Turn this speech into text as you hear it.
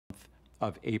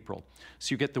of April.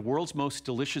 So you get the world's most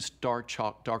delicious dark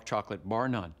chocolate, bar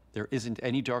none. There isn't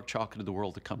any dark chocolate in the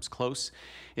world that comes close.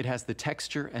 It has the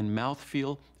texture and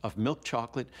mouthfeel of milk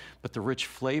chocolate, but the rich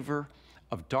flavor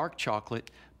of dark chocolate.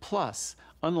 Plus,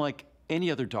 unlike any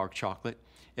other dark chocolate,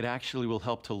 it actually will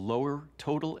help to lower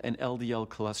total and LDL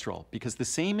cholesterol, because the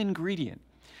same ingredient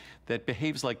that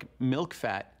behaves like milk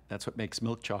fat, that's what makes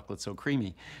milk chocolate so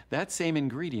creamy, that same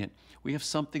ingredient, we have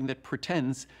something that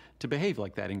pretends to behave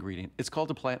like that ingredient. It's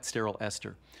called a plant sterol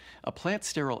ester. A plant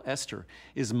sterol ester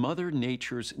is Mother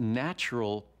Nature's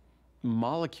natural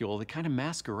molecule that kind of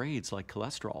masquerades like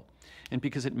cholesterol. And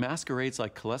because it masquerades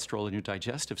like cholesterol in your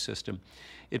digestive system,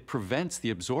 it prevents the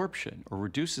absorption or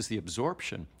reduces the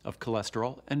absorption of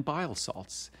cholesterol and bile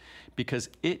salts. Because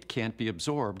it can't be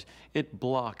absorbed, it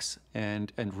blocks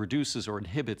and reduces or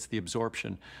inhibits the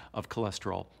absorption of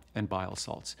cholesterol and bile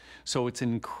salts. So it's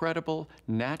an incredible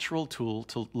natural tool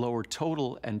to lower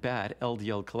total and bad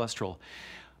LDL cholesterol.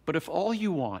 But if all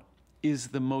you want is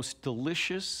the most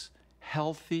delicious,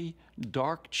 healthy,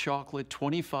 dark chocolate,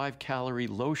 25-calorie,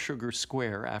 low-sugar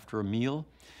square after a meal,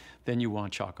 then you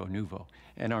want Choco Nuvo.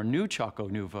 And our new Choco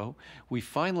Nuvo, we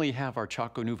finally have our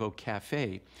Choco Nuvo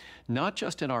Cafe, not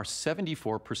just in our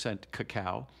 74%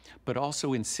 cacao, but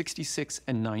also in 66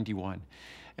 and 91.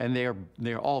 And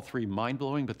they're all three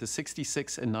mind-blowing, but the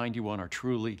 66 and 91 are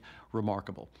truly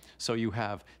remarkable. So you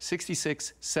have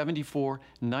 66, 74,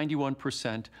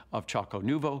 91% of Choco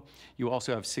Nuvo. You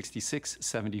also have 66,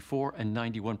 74, and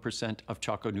 91% of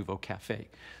Choco Nuvo Cafe.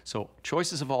 So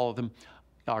choices of all of them.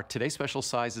 Our today's special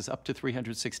size is up to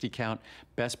 360 count.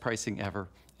 Best pricing ever.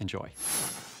 Enjoy.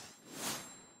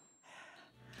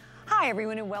 Hi,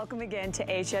 everyone, and welcome again to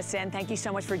HSN. Thank you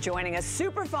so much for joining us.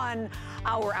 Super fun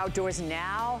hour outdoors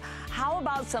now. How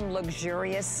about some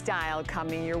luxurious style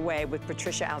coming your way with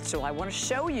Patricia Altschul? I want to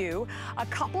show you a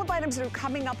couple of items that are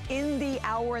coming up in the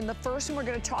hour. And the first one we're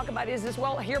going to talk about is this,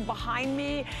 well, here behind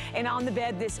me and on the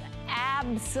bed, this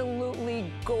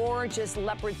absolutely gorgeous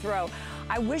leopard throw.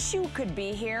 I wish you could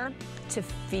be here to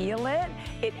feel it.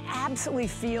 It absolutely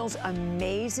feels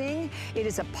amazing. It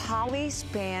is a poly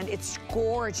span. It's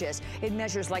gorgeous. It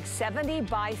measures like 70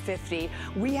 by 50.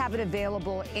 We have it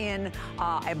available in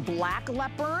a black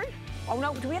leopard. Oh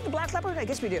no, do we have the black leopard? I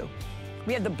guess we do.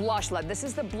 We have the blush leopard. This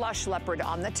is the blush leopard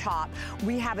on the top.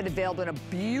 We have it available in a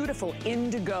beautiful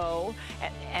indigo.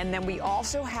 And then we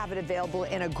also have it available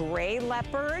in a gray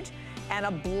leopard and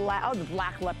a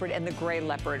black leopard and the gray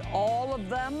leopard. All of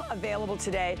them available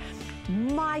today.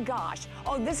 My gosh.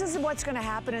 Oh, this is what's going to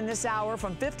happen in this hour,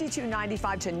 from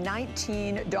 $52.95 to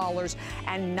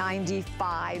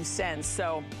 $19.95.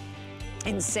 So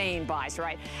insane buys,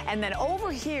 right? And then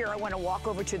over here, I want to walk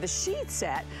over to the sheet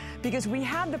set because we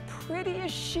have the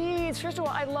prettiest sheets. First of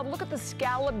all, look at the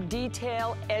scallop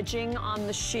detail edging on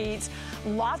the sheets.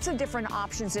 Lots of different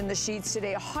options in the sheets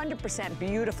today. 100%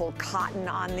 beautiful cotton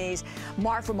on these.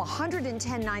 Marked from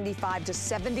 $110.95 to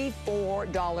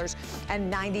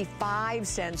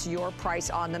 $74.95, your price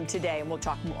on them today. And we'll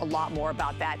talk a lot more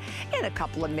about that in a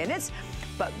couple of minutes.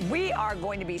 But we are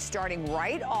going to be starting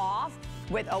right off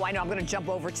with, oh, I know, I'm going to jump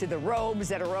over to the robes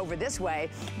that are over this way.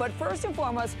 But first and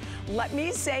foremost, let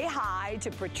me say hi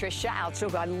to Patricia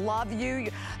Altschul. I love you,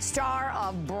 star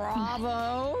of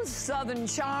Bravo, Southern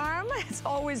Charm. It's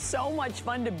always so much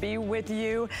fun to be with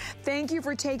you. Thank you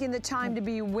for taking the time to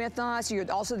be with us. You're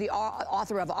also the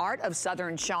author of Art of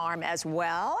Southern Charm as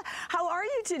well. How are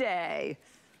you today?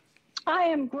 I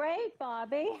am great,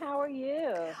 Bobby. How are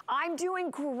you? I'm doing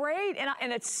great.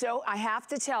 And it's so, I have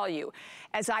to tell you,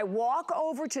 as I walk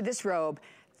over to this robe,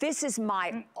 this is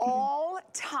my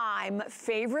all-time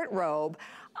favorite robe.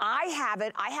 I have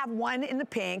it. I have one in the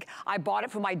pink. I bought it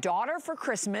for my daughter for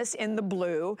Christmas in the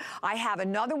blue. I have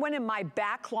another one in my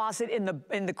back closet in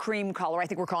the cream color. I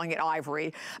think we're calling it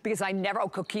ivory because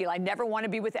coquille. I never want to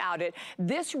be without it.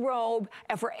 This robe,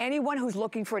 and for anyone who's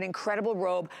looking for an incredible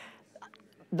robe,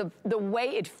 the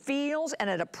way it feels, and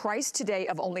at a price today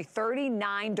of only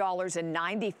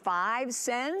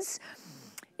 $39.95,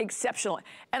 exceptional.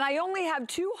 And I only have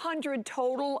 200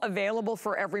 total available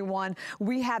for everyone.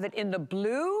 We have it in the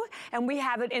blue and we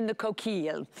have it in the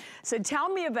coquille. So tell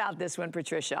me about this one,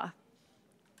 Patricia.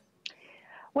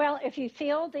 Well, if you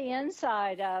feel the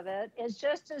inside of it, it's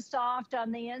just as soft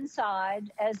on the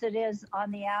inside as it is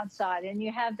on the outside. And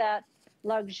you have that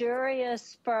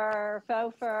luxurious fur,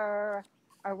 faux fur,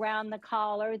 around the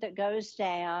collar that goes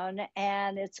down,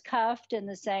 and it's cuffed in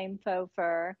the same faux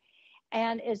fur,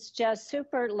 and it's just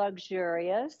super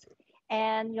luxurious.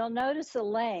 And you'll notice the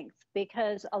length,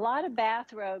 because a lot of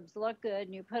bathrobes look good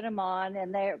and you put them on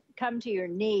and they come to your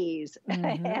knees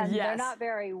and they're not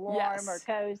very warm or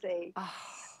cozy.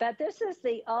 But this is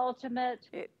the ultimate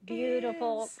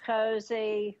beautiful,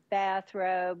 cozy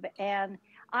bathrobe, and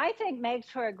I think makes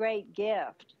for a great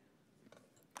gift.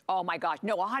 Oh my gosh,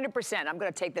 no, 100%. I'm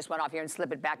gonna take this one off here and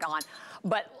slip it back on.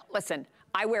 But listen,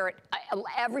 I wear it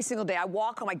every single day. I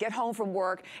walk home, I get home from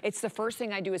work. It's the first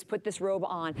thing I do is put this robe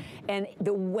on. And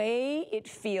the way it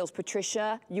feels,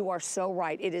 Patricia, you are so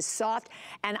right. It is soft.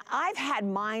 And I've had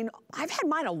mine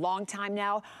a long time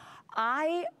now.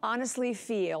 I honestly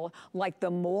feel like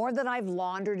the more that I've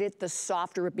laundered it, the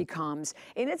softer it becomes.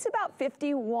 And it's about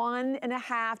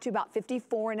 51.5 to about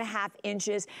 54.5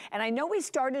 inches. And I know we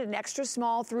started an extra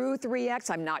small through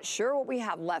 3X. I'm not sure what we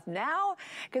have left now,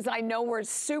 because I know we're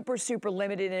super, super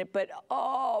limited in it, but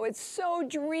oh, it's so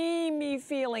dreamy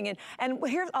feeling. And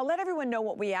here, I'll let everyone know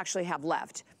what we actually have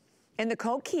left. In the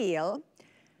coquille,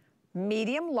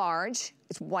 medium large,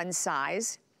 it's one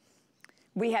size.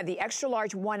 We have the extra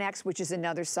large 1X, which is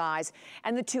another size,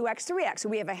 and the 2X, 3X. So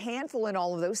we have a handful in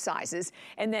all of those sizes.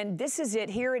 And then this is it.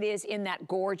 Here it is in that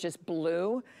gorgeous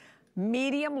blue.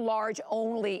 Medium large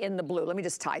only in the blue. Let me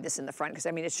just tie this in the front, because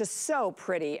I mean, it's just so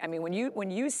pretty. I mean, when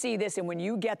you see this and when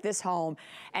you get this home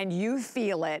and you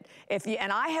feel it,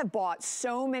 and I have bought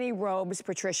so many robes,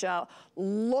 Patricia,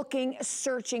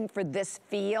 searching for this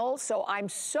feel. So I'm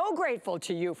so grateful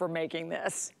to you for making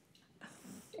this.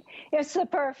 It's the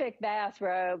perfect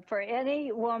bathrobe for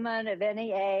any woman of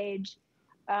any age,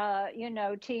 you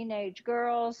know, teenage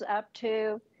girls up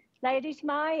to ladies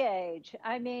my age.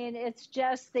 I mean, it's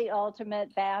just the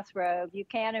ultimate bathrobe. You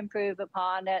can't improve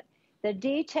upon it. The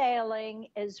detailing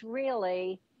is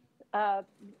really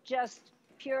just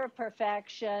pure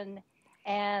perfection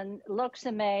and looks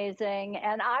amazing.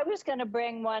 And I was going to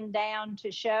bring one down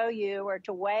to show you or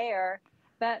to wear,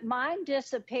 but mine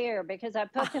disappear because I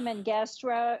put them in guest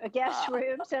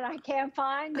rooms and I can't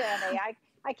find any.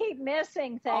 I keep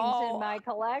missing things in my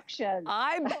collection.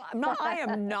 I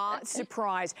am not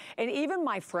surprised. And even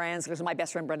my friends, because my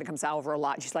best friend Brenda comes over a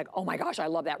lot, she's like, oh my gosh, I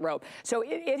love that robe. So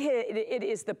it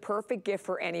is the perfect gift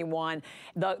for anyone.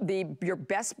 Your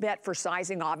best bet for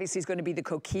sizing obviously is going to be the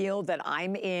coquille that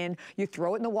I'm in. You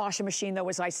throw it in the washing machine though,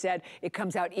 as I said, it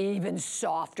comes out even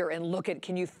softer. And look at,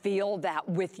 can you feel that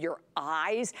with your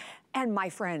eyes? And my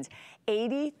friends,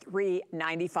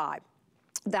 $83.95.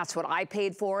 That's what I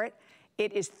paid for it.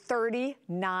 It is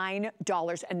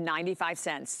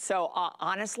 $39.95. So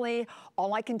honestly,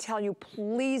 all I can tell you,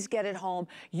 please get it home.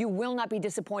 You will not be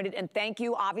disappointed. And thank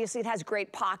you. Obviously, it has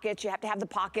great pockets. You have to have the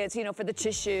pockets, you know, for the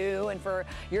tissue and for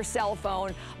your cell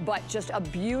phone. But just a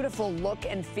beautiful look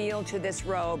and feel to this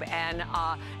robe. And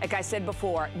like I said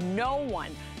before, no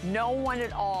one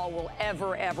at all will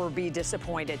ever be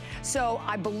disappointed. So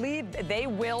I believe they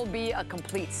will be a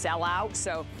complete sellout.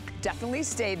 So definitely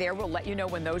stay there. We'll let you know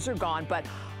when those are gone. But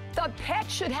the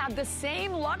pet should have the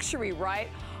same luxury, right?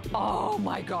 Oh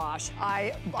my gosh,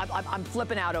 I'm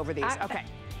flipping out over these. Okay.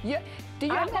 Do you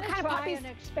have what kind of puppies? I'm going to try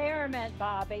an experiment,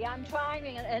 Bobby. I'm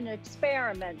trying an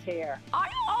experiment here.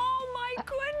 Oh my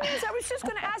goodness! I was just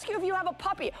going to ask you if you have a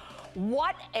puppy.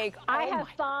 What a? I have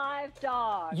 5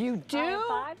 dogs. You do? I have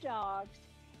 5 dogs.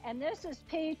 And this is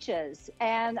Peaches.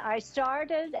 And I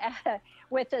started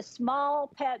with a small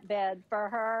pet bed for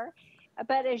her.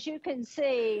 But as you can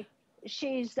see,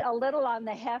 she's a little on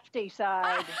the hefty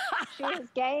side. She has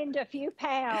gained a few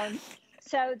pounds.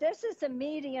 So this is a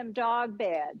medium dog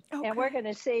bed. Okay. And we're going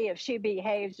to see if she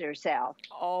behaves herself.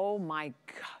 Oh, my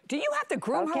God. Do you have to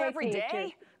groom her every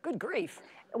day? Good grief.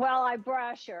 Well, I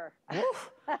brush her.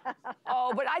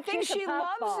 Oh, but I think she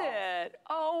loves it.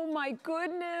 Oh, my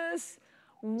goodness.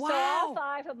 Wow. So all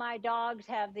 5 of my dogs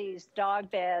have these dog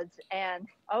beds, and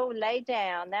lay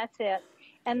down, that's it.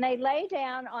 And they lay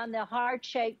down on the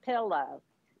heart-shaped pillow.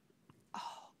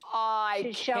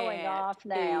 She's showing off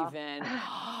now. Even.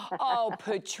 Oh,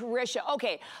 Patricia.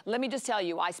 Okay, let me just tell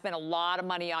you, I spent a lot of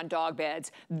money on dog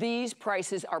beds. These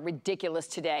prices are ridiculous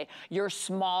today. Your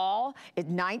small is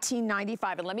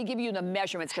 $19.95, and let me give you the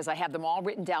measurements because I have them all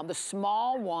written down. The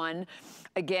small one,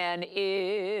 again,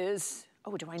 is...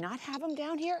 Oh, do I not have them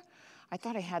down here? I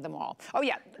thought I had them all. Oh,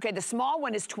 yeah. Okay, the small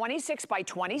one is 26 by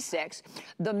 26.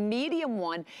 The medium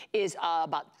one is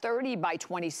about 30 by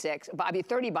 26. I mean,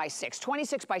 30 by 6.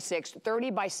 26 by 6, 30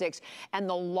 by 6. And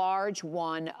the large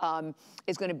one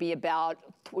is going to be about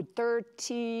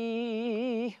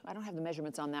 30... I don't have the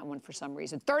measurements on that one for some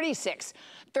reason. 36.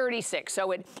 36.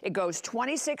 So it goes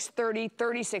 26, 30,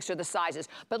 36 are the sizes.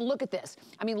 But look at this.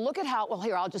 I mean, look at how... Well,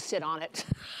 here, I'll just sit on it.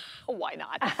 Why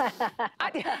not?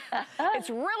 It's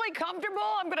really comfortable,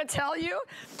 I'm going to tell you.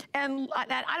 And I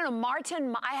don't know,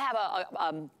 Martin, I have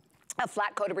a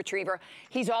flat-coated retriever.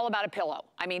 He's all about a pillow.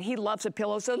 I mean, he loves a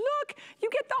pillow. So look, you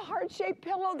get the heart-shaped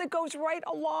pillow that goes right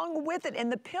along with it.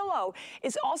 And the pillow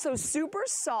is also super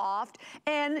soft.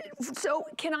 And so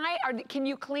can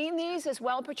you clean these as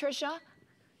well, Patricia?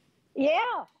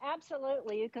 Yeah,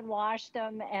 absolutely. You can wash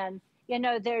them, and you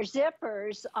know, there's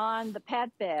zippers on the pet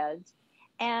beds,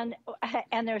 and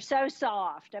they're so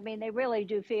soft. I mean, they really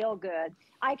do feel good.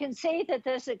 I can see that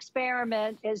this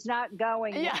experiment is not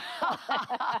going. Yeah.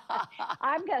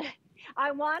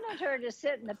 I wanted her to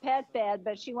sit in the pet bed,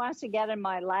 but she wants to get in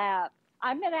my lap.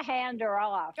 I'm going to hand her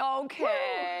off.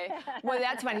 Okay. Well,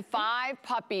 that's funny. 5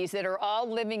 puppies that are all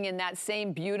living in that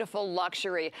same beautiful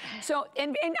luxury. So,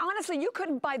 and honestly, you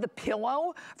couldn't buy the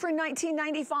pillow for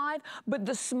 $19.95, but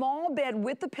the small bed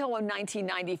with the pillow,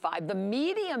 $19.95. The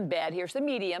medium bed, here's the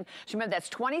medium. So remember, that's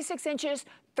 26 inches,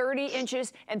 30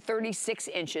 inches, and 36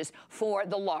 inches for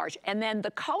the large. And then the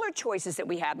color choices that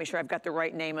we have, make sure I've got the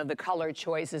right name of the color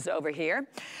choices over here.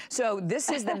 So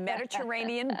this is the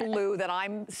Mediterranean blue that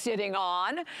I'm sitting on.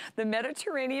 The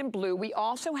Mediterranean blue. We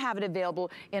also have it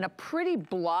available in a pretty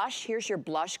blush. Here's your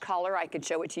blush color. I can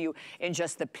show it to you in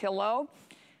just the pillow.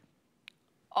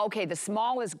 Okay, the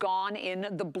small is gone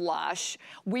in the blush.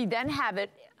 We then have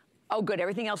it, oh good,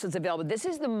 everything else is available. This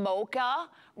is the mocha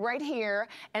right here,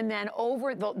 and then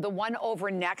over the one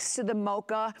over next to the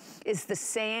mocha is the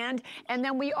sand, and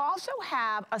then we also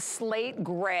have a slate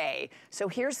gray. So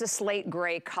here's the slate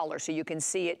gray color, so you can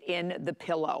see it in the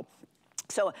pillow.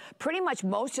 So pretty much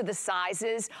most of the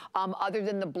sizes, other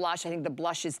than the blush, I think the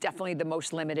blush is definitely the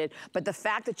most limited, but the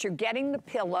fact that you're getting the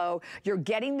pillow, you're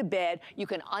getting the bed, you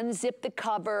can unzip the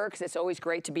cover, because it's always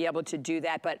great to be able to do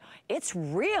that, but it's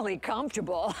really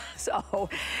comfortable. So,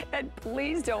 and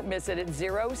please don't miss it at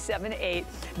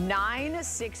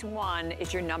 078-961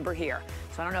 is your number here.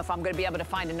 So I don't know if I'm going to be able to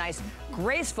find a nice,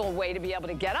 graceful way to be able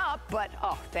to get up, but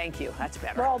oh, thank you. That's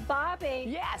better. Well, Bobby.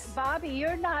 Yes. Bobby,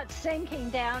 you're not sinking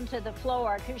down to the floor,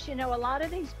 because, you know, a lot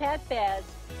of these pet beds,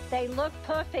 they look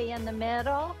puffy in the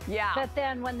middle. Yeah. But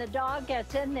then when the dog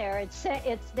gets in there, it's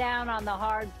down on the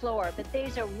hard floor. But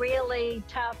these are really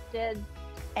tufted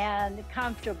and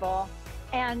comfortable.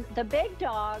 And the big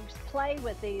dogs play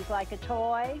with these like a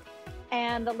toy.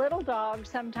 And the little dogs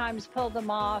sometimes pull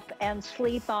them off and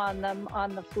sleep on them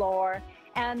on the floor.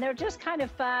 And they're just kind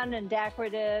of fun and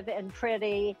decorative and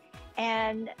pretty.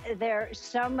 And they're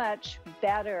so much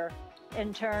better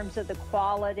in terms of the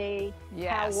quality,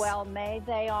 yes, how well made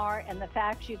they are, and the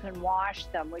fact you can wash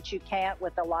them, which you can't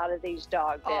with a lot of these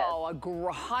dog beds. Oh,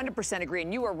 100% agree,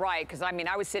 and you were right, because I mean,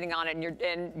 I was sitting on it,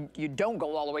 and you don't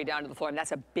go all the way down to the floor, and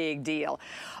that's a big deal.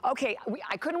 Okay,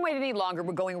 I couldn't wait any longer.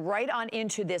 We're going right on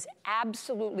into this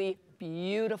absolutely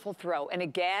beautiful throw, and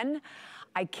again,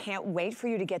 I can't wait for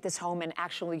you to get this home and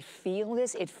actually feel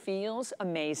this. It feels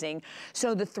amazing.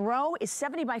 So the throw is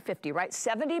 70 by 50, right?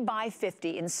 70 by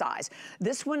 50 in size.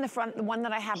 This one, the one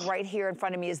that I have right here in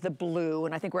front of me is the blue,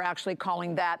 and I think we're actually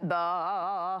calling that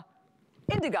the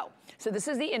indigo. So this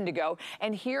is the indigo,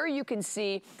 and here you can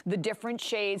see the different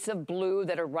shades of blue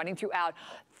that are running throughout.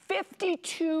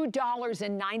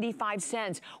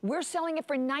 $52.95. We're selling it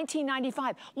for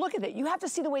 $19.95. Look at it. You have to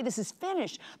see the way this is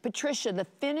finished. Patricia, the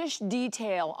finished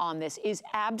detail on this is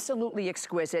absolutely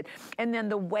exquisite. And then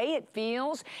the way it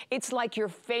feels, it's like your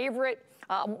favorite,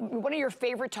 one of your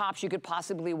favorite tops you could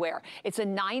possibly wear. It's a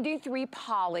 93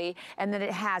 poly, and then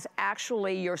it has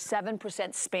actually your 7%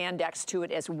 spandex to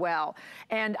it as well.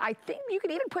 And I think you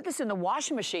could even put this in the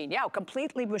washing machine. Yeah,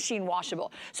 completely machine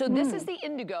washable. So this is the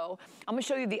indigo. I'm gonna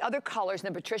show you the other colors, and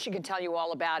then Patricia can tell you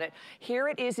all about it. Here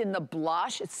it is in the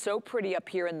blush. It's so pretty up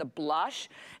here in the blush.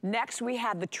 Next, we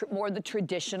have the more the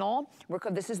traditional.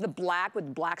 This is the black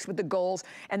with blacks with the golds.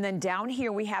 And then down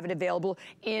here, we have it available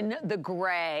in the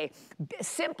gray.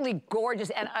 Simply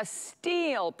gorgeous, and a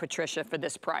steal, Patricia, for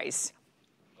this price.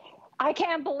 I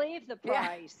can't believe the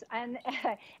price.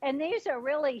 Yeah. And these are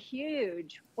really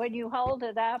huge when you hold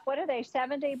it up. What are they,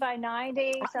 70 by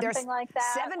 90, something like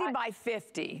that? 70 by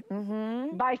 50.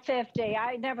 By 50.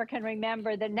 I never can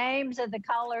remember the names of the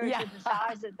colors and the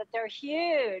sizes, but they're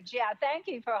huge. Yeah, thank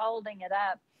you for holding it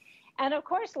up. And of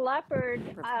course, leopard,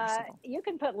 you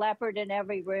can put leopard in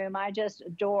every room. I just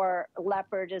adore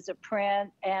leopard as a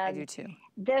print. And I do too.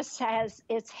 This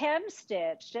it's hem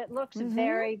stitched. It looks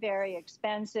very, very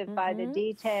expensive by the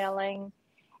detailing.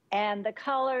 And the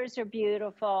colors are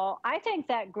beautiful. I think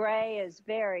that gray is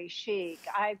very chic.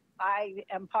 I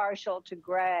am partial to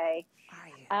gray.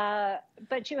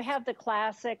 But you have the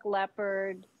classic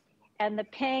leopard, and the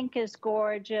pink is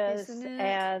gorgeous.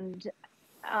 And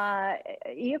I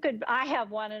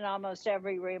have one in almost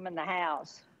every room in the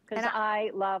house. because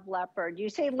I love leopard. You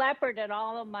see leopard in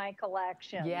all of my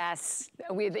collections. Yes,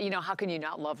 you know, how can you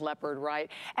not love leopard, right?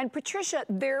 And Patricia,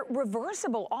 they're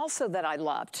reversible also that I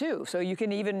love too. So you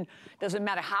can even, doesn't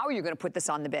matter how you're gonna put this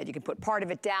on the bed. You can put part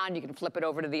of it down, you can flip it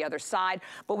over to the other side.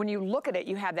 But when you look at it,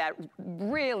 you have that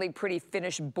really pretty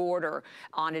finished border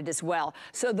on it as well.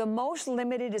 So the most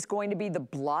limited is going to be the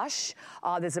blush.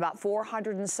 There's about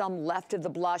 400 and some left of the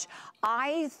blush.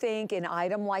 I think an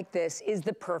item like this is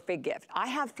the perfect gift. I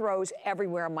have throws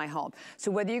everywhere in my home. So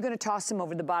whether you're gonna toss them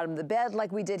over the bottom of the bed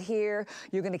like we did here,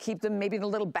 you're gonna keep them maybe in a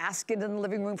little basket in the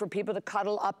living room for people to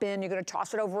cuddle up in, you're gonna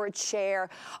toss it over a chair,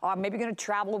 or maybe you're gonna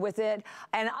travel with it.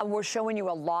 And we're showing you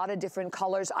a lot of different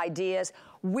colors, ideas.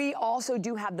 We also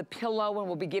do have the pillow, and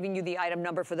we'll be giving you the item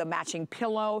number for the matching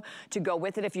pillow to go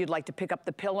with it if you'd like to pick up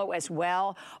the pillow as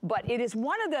well. But it is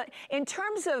one of the, in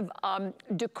terms of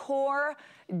decor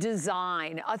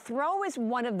design, a throw is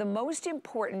one of the most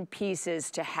important pieces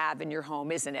to have in your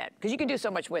home, isn't it? Because you can do so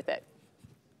much with it.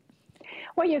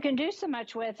 Well, you can do so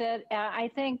much with it. I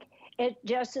think it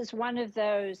just is one of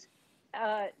those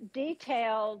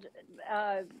detailed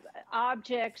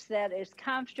objects that is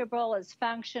comfortable, is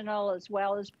functional, as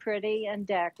well as pretty and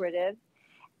decorative.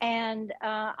 And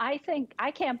I think,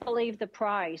 I can't believe the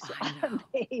price of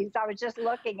these. I was just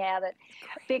looking at it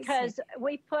because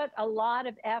we put a lot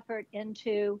of effort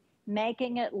into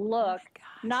making it look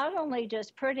not only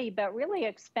just pretty, but really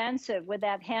expensive with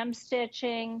that hem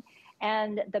stitching.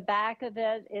 And the back of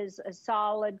it is a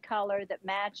solid color that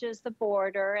matches the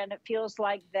border, and it feels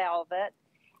like velvet.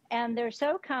 And they're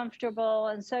so comfortable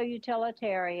and so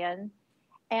utilitarian.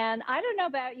 And I don't know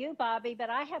about you, Bobby, but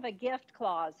I have a gift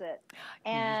closet.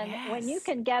 And when you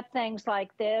can get things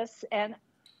like this, and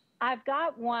I've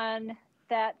got one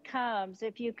that comes,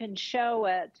 if you can show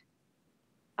it,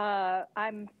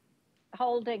 I'm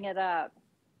holding it up.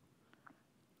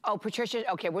 Oh, Patricia,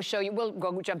 okay, we'll show you. We'll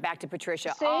go jump back to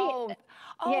Patricia. See?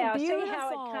 Yeah, beautiful. see how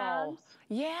it comes?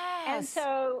 Yes. And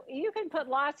so you can put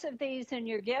lots of these in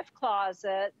your gift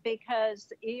closet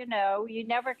because, you know, you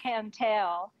never can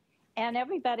tell. And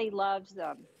everybody loves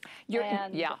them.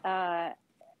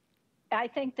 I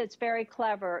think that's very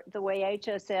clever, the way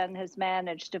HSN has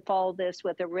managed to fold this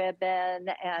with a ribbon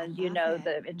and, you know,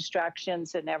 the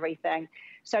instructions and everything.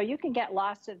 So you can get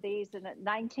lots of these, and at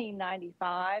 $19.95,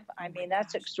 I mean,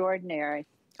 that's extraordinary.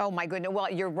 Oh my goodness,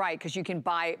 well, you're right, because you can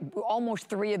buy almost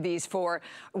 3 of these for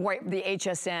the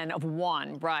HSN of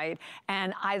 1, right?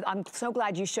 And I'm so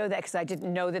glad you showed that, because I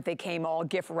didn't know that they came all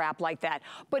gift wrapped like that.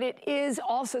 But it is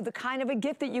also the kind of a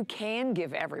gift that you can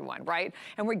give everyone, right?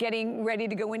 And we're getting ready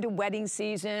to go into wedding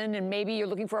season, and maybe you're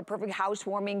looking for a perfect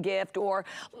housewarming gift, or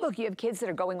look, you have kids that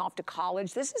are going off to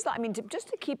college. This is, I mean, just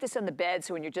to keep this on the bed,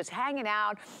 so when you're just hanging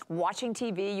out, watching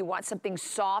TV, you want something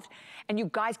soft, and you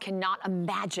guys cannot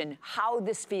imagine how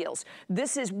this feels.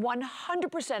 This is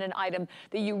 100% an item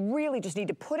that you really just need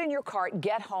to put in your cart,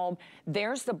 get home.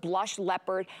 There's the blush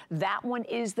leopard. That one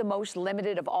is the most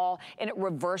limited of all, and it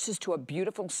reverses to a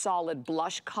beautiful solid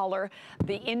blush color.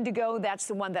 The indigo, that's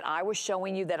the one that I was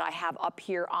showing you that I have up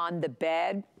here on the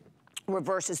bed.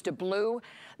 Reverses to blue.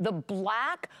 The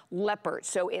black leopard,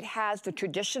 so it has the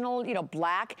traditional, you know,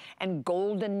 black and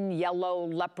golden yellow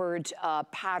leopard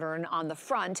pattern on the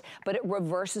front, but it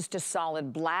reverses to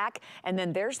solid black. And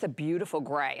then there's the beautiful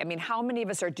gray. I mean, how many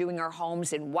of us are doing our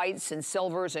homes in whites and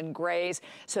silvers and grays?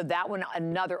 So that one,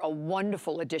 a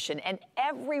wonderful addition. And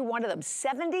every one of them,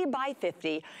 70 by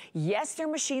 50. Yes, they're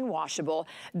machine washable.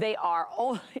 They are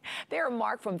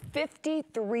marked from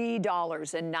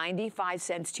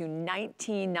 $53.95 to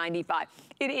 $19.95.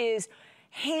 It is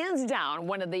hands down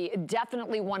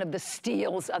definitely one of the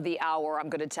steals of the hour, I'm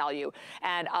gonna tell you.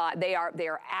 And they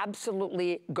are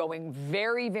absolutely going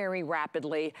very, very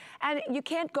rapidly. And you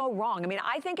can't go wrong. I mean,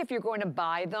 I think if you're going to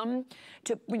buy them,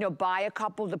 to, you know, buy a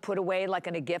couple to put away like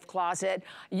in a gift closet,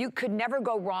 you could never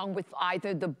go wrong with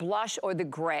either the blush or the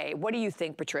gray. What do you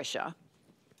think, Patricia?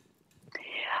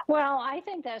 Well, I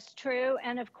think that's true.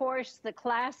 And of course, the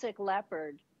classic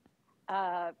leopard,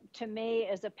 to me,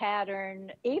 is a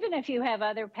pattern. Even if you have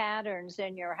other patterns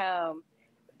in your home,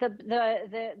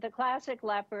 the classic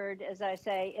leopard, as I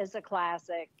say, is a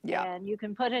classic. Yeah. And you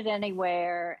can put it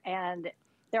anywhere, and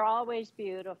they're always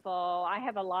beautiful. I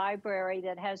have a library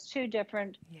that has 2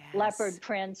 different leopard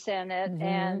prints in it,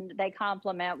 and they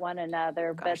complement one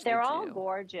another. Gosh, but they're all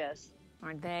gorgeous.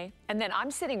 Aren't they? And then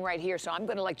I'm sitting right here, so I'm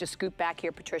gonna like just scoot back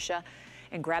here, Patricia,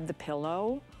 and grab the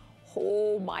pillow.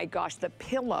 Oh my gosh, the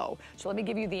pillow. So let me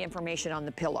give you the information on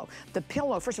the pillow. The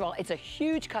pillow, first of all, it's a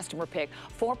huge customer pick,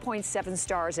 4.7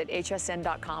 stars at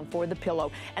hsn.com for the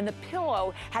pillow. And the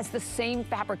pillow has the same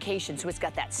fabrication, so it's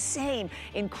got that same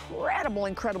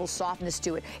incredible softness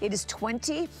to it. It is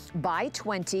 20 by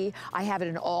 20. I have it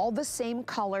in all the same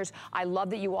colors. I love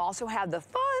that you also have the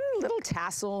fun little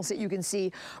tassels that you can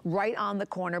see right on the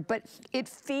corner, but it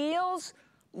feels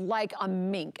like a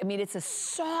mink. I mean, it's a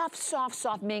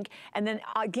soft mink. And then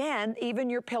again, even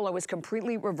your pillow is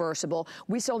completely reversible.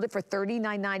 We sold it for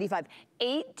 $39.95,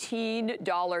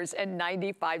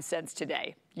 $18.95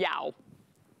 today. Yow.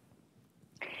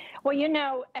 Well, you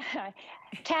know,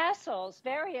 tassels,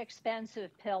 very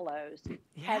expensive pillows,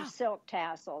 have silk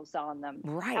tassels on them.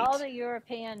 Right. All the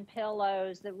European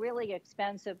pillows, the really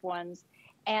expensive ones.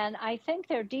 And I think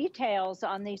there are details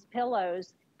on these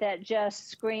pillows that just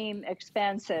scream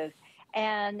expensive.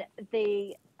 And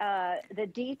the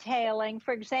detailing,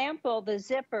 for example, the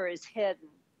zipper is hidden.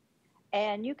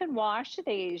 And you can wash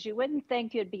these. You wouldn't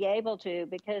think you'd be able to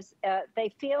because they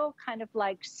feel kind of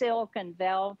like silk and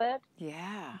velvet.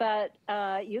 Yeah. But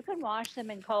you can wash them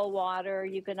in cold water.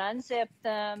 You can unzip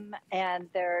them, and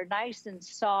they're nice and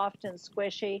soft and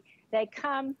squishy. They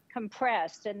come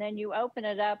compressed, and then you open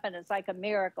it up, and it's like a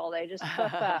miracle. They just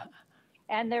pop up.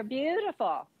 And they're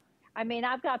beautiful. I mean,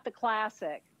 I've got the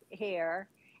classic here,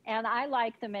 and I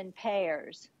like them in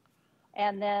pairs.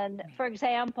 And then, for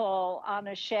example, on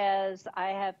a chaise, I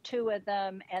have 2 of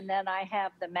them, and then I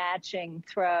have the matching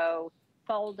throw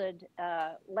folded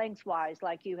lengthwise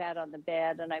like you had on the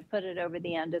bed, and I put it over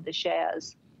the end of the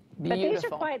chaise. But these are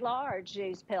quite large,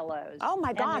 these pillows. Oh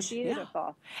my gosh, and they're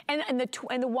beautiful. Yeah. And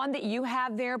the one that you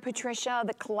have there, Patricia,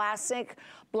 the classic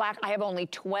black, I have only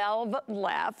 12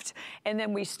 left. And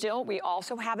then we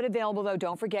also have it available though,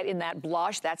 don't forget, in that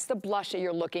blush. That's the blush that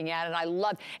you're looking at, and I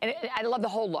love the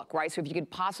whole look, right? So if you could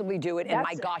possibly do it, and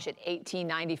my gosh, at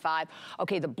 $18.95.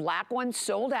 Okay, the black one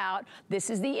sold out. This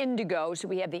is the indigo. So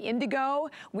we have the indigo,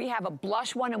 we have a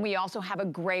blush one, and we also have a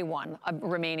gray one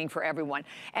remaining for everyone.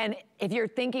 And if you're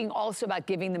thinking also about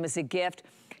giving them as a gift,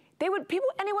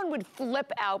 anyone would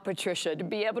flip out, Patricia, to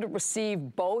be able to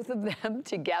receive both of them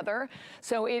together.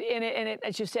 So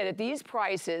as you said, at these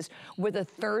prices, with a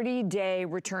 30-day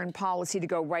return policy to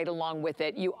go right along with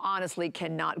it, you honestly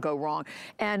cannot go wrong.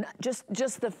 And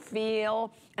just the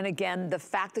feel, and again, the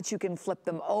fact that you can flip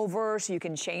them over so you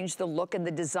can change the look and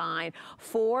the design.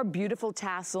 4 beautiful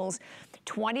tassels,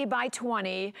 20 by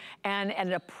 20, and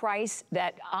at a price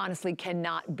that honestly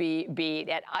cannot be beat.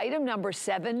 At item number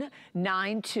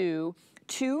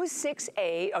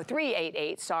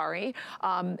 388, sorry.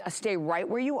 Stay right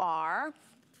where you are.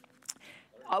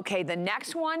 Okay, the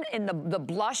next one in the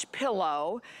blush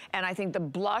pillow, and I think the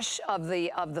blush of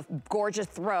the gorgeous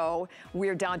throw,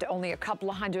 we're down to only a couple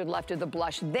of hundred left of the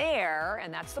blush there,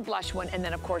 and that's the blush one. And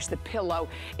then of course the pillow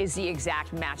is the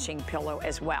exact matching pillow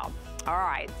as well. All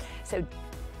right, so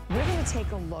we're going to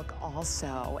take a look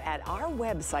also at our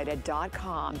website at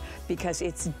 .com because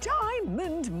it's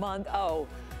Diamond Month. Oh,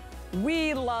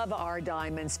 we love our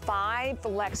diamonds. 5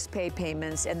 flex pay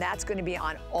payments, and that's going to be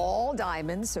on all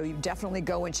diamonds, so you definitely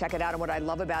go and check it out. And what I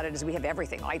love about it is we have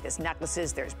everything, like there's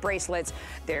necklaces, there's bracelets,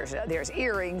 there's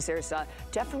earrings, there's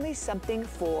definitely something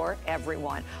for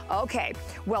everyone. Okay,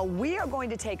 well, we are going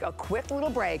to take a quick little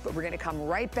break, but we're going to come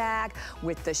right back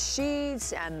with the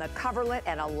sheets and the coverlet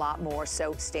and a lot more,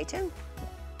 so stay tuned.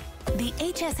 The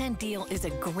HSN deal is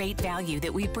a great value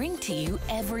that we bring to you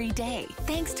every day.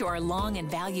 Thanks to our long and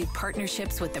valued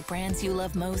partnerships with the brands you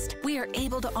love most, we are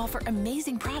able to offer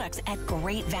amazing products at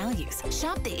great values.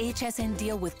 Shop the HSN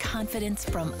deal with confidence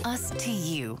from us to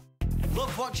you.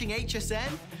 Love watching HSN?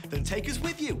 Then take us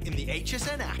with you in the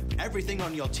HSN app. Everything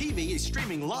on your TV is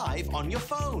streaming live on your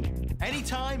phone.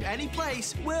 Anytime, any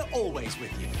place, we're always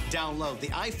with you. Download the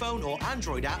iPhone or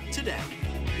Android app today.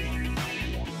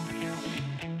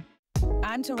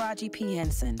 I'm Taraji P.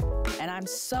 Henson, and I'm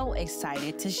so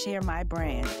excited to share my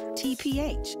brand,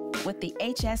 TPH, with the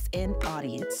HSN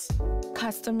audience.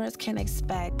 Customers can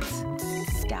expect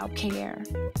scalp care.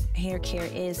 Hair care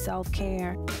is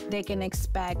self-care. They can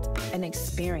expect an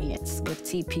experience with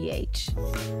TPH.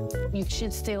 You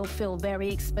should still feel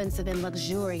very expensive and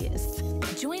luxurious.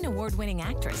 Join award-winning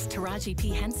actress Taraji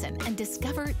P. Henson and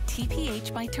discover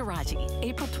TPH by Taraji,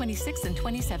 April 26th and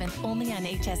 27th, only on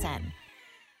HSN.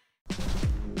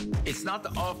 It's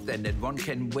not often that one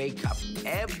can wake up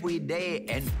every day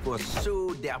and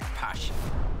pursue their passion.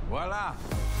 Voila!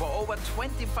 For over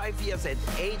 25 years at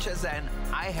HSN,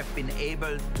 I have been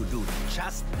able to do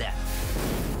just that.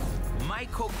 My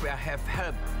cookware have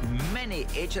helped many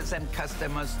HSN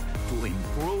customers to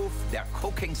improve their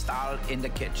cooking style in the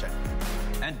kitchen.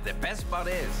 And the best part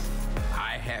is,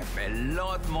 I have a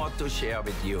lot more to share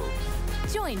with you.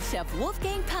 Join Chef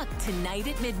Wolfgang Puck tonight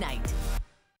at midnight.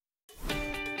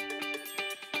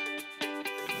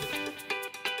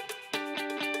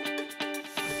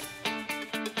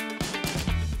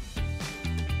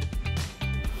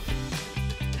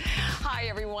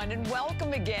 And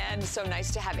welcome again. So nice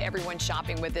to have everyone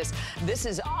shopping with us. This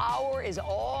is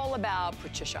all about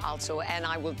Patricia Altschul, and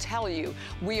I will tell you,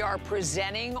 we are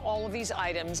presenting all of these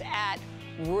items at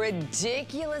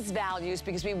ridiculous values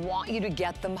because we want you to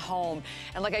get them home.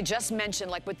 And like I just mentioned,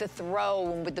 like with the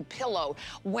throw and with the pillow,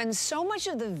 when so much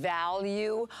of the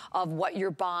value of what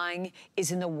you're buying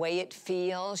is in the way it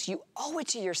feels, you owe it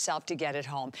to yourself to get it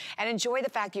home. And enjoy the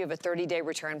fact you have a 30-day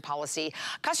return policy.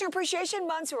 Customer Appreciation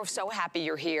Month, so we're so happy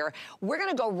you're here. We're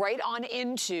gonna go right on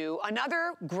into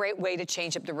another great way to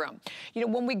change up the room. You know,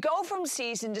 when we go from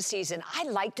season to season, I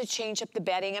like to change up the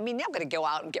bedding. I mean, I'm gonna go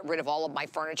out and get rid of all of my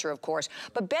furniture, of course,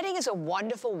 but bedding is a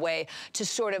wonderful way to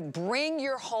sort of bring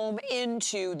your home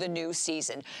into the new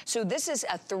season. So this is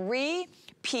a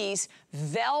 3-piece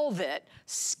velvet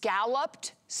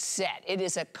scalloped set. It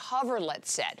is a coverlet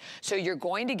set. So you're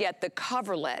going to get the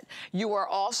coverlet. You are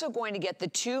also going to get the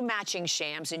 2 matching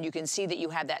shams, and you can see that you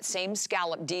have that same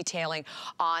scallop detailing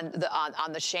on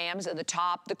the shams at the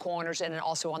top, the corners, and then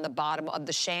also on the bottom of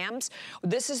the shams.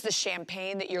 This is the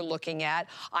champagne that you're looking at.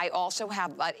 I also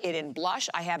have it in blush,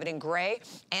 I have it in gray,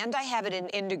 and I have it in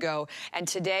indigo. And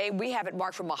today we have it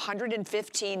marked from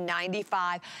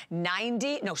 $115.95,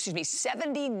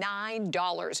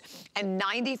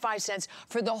 $79.95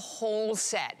 for the whole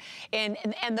set. And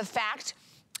the fact,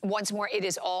 once more, it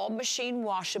is all machine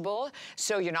washable,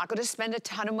 so you're not gonna spend a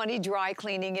ton of money dry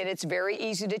cleaning it. It's very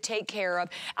easy to take care of.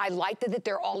 I like that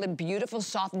they're all in beautiful,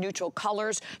 soft, neutral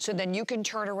colors, so then you can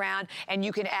turn around and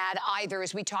you can add either,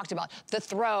 as we talked about, the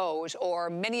throws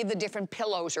or many of the different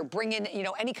pillows, or bring in, you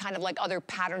know, any kind of like other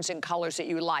patterns and colors that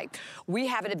you like. We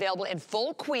have it available in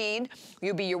full queen.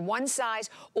 You'll be your one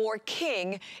size, or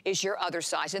king is your other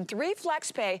size. And 3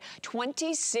 flex pay,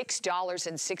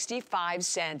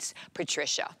 $26.65,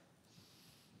 Patricia.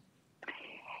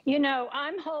 You know,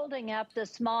 I'm holding up the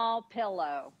small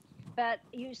pillow, but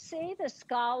you see the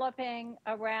scalloping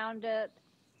around it.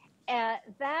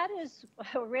 That is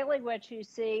really what you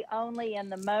see only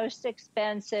in the most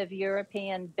expensive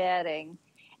European bedding.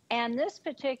 And this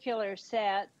particular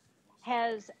set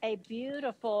has a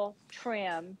beautiful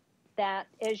trim that,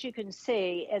 as you can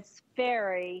see, it's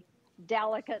very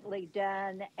delicately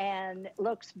done and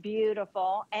looks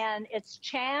beautiful, and it's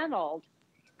channeled.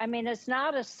 I mean, it's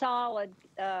not a solid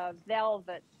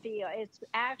velvet feel. It's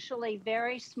actually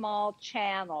very small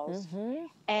channels. Mm-hmm.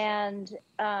 And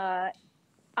I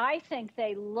think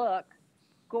they look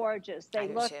gorgeous. They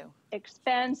look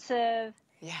expensive.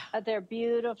 Yeah. They're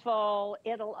beautiful.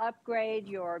 It'll upgrade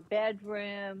your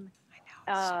bedroom. I know,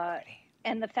 it's so pretty.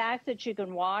 And the fact that you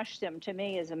can wash them, to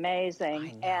me, is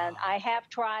amazing. And I have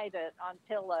tried it on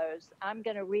pillows. I'm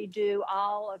going to redo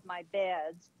all of my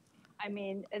beds. I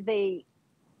mean,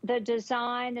 the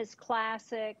design is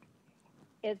classic.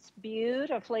 It's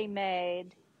beautifully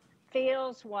made,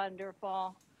 feels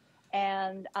wonderful,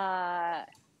 and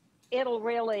it'll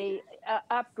really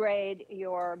upgrade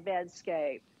your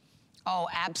bedscape. Oh,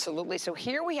 absolutely. So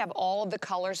here we have all of the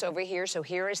colors over here. So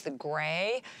here is the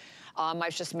gray. I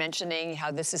was just mentioning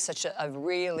how this is such a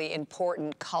really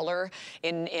important color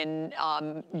in you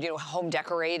know, home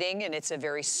decorating, and it's a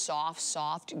very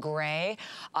soft gray.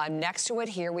 Next to it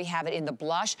here, we have it in the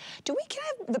blush. Can I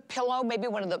have the pillow, maybe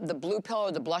one of the blue pillow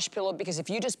or the blush pillow? Because if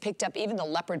you just picked up even the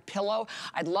leopard pillow,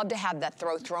 I'd love to have that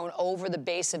thrown over the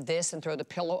base of this and throw the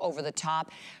pillow over the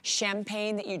top.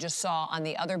 Champagne that you just saw on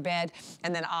the other bed,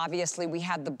 and then obviously we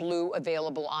have the blue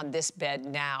available on this bed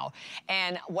now.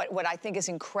 And what I think is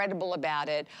incredible about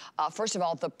it, first of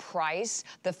all, the price,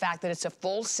 the fact that it's a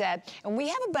full set, and we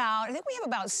have I think we have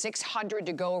about 600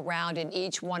 to go around in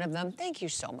each one of them. Thank you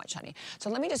so much, honey.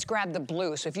 So let me just grab the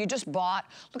blue. So if you just bought,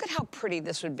 look at how pretty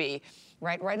this would be.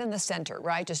 Right in the center,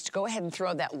 right? Just go ahead and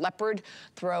throw that leopard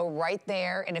throw right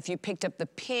there. And if you picked up the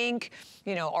pink,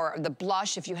 you know, or the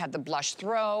blush, if you had the blush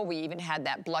throw, we even had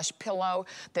that blush pillow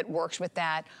that works with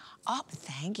that. Oh,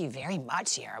 thank you very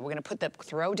much here. We're gonna put the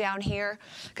throw down here.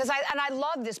 And I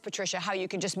love this, Patricia, how you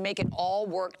can just make it all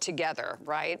work together,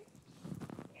 right?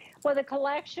 Well, the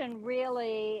collection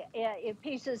really,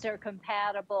 pieces are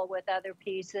compatible with other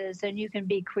pieces, and you can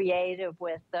be creative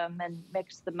with them and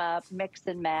mix them up, mix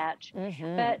and match.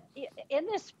 Mm-hmm. But in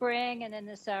the spring and in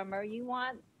the summer, you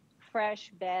want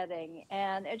fresh bedding,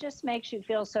 and it just makes you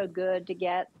feel so good to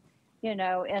get, you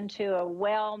know, into a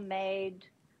well-made,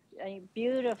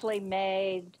 beautifully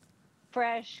made,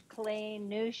 fresh, clean,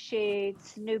 new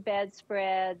sheets, new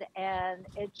bedspread, and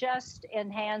it just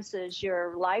enhances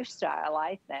your lifestyle,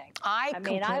 I think. I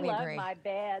mean, I love my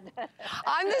bed.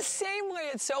 I'm the same way.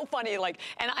 It's so funny. Like,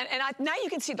 now you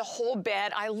can see the whole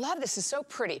bed. I love this. It's so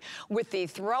pretty. With the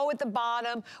throw at the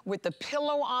bottom, with the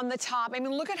pillow on the top. I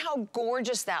mean, look at how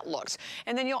gorgeous that looks.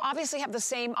 And then you'll obviously have the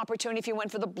same opportunity if you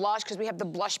went for the blush, because we have the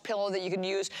blush pillow that you can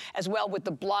use as well with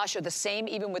the blush, or the same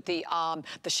even with the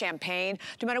champagne.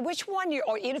 No matter which one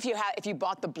or even if you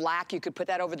bought the black, you could put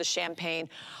that over the champagne.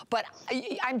 But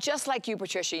I'm just like you,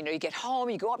 Patricia. You know, you get home,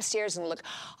 you go upstairs and look,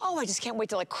 oh, I just can't wait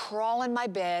to like crawl in my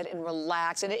bed and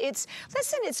relax. And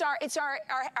listen, it's our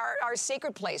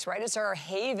sacred place, right? It's our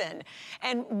haven.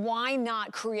 And why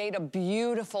not create a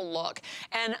beautiful look?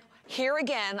 And here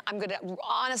again, I'm gonna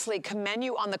honestly commend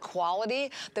you on the quality.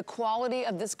 The quality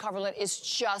of this coverlet is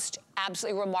just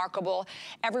absolutely remarkable.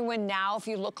 Everyone now, if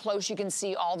you look close, you can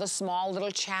see all the small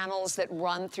little channels that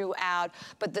run throughout,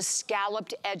 but the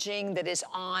scalloped edging that is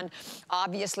on,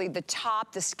 obviously, the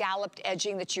top, the scalloped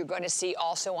edging that you're gonna see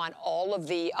also on all of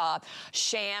the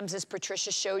shams, as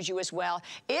Patricia showed you as well.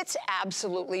 It's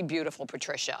absolutely beautiful,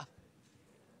 Patricia.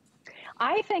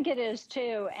 I think it is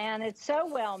too, and it's so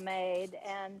well made,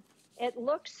 and it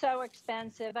looks so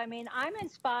expensive. I mean, I'm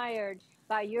inspired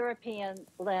by European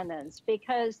linens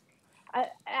because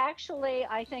actually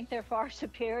I think they're far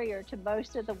superior to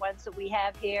most of the ones that we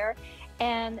have here.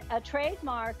 And a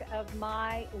trademark of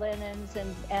my linens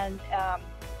and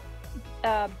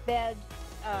bed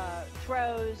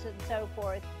throws and so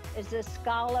forth is the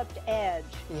scalloped edge,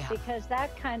 because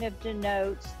that kind of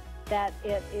denotes that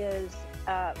it is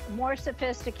more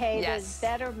sophisticated,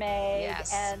 better made,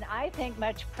 and I think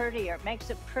much prettier. It makes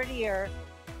a prettier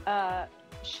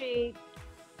sheet,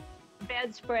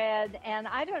 bedspread, and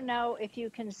I don't know if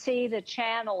you can see the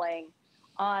channeling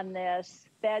on this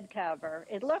bed cover.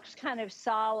 It looks kind of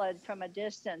solid from a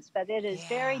distance, but it is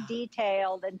very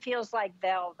detailed and feels like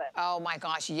velvet. Oh my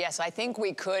gosh, yes, I think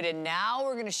we could, and now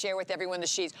we're gonna share with everyone the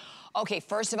sheets. Okay,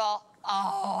 first of all,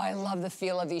 oh, I love the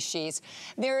feel of these sheets.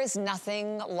 There is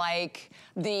nothing like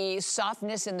the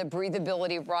softness and the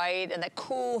breathability, right? And the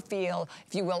cool feel,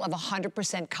 if you will, of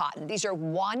 100% cotton. These are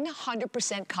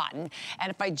 100% cotton.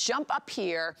 And if I jump up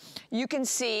here, you can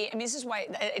see, I mean, this is why,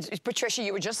 Patricia,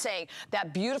 you were just saying,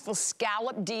 that beautiful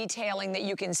scallop detailing that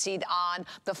you can see on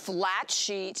the flat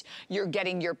sheet. You're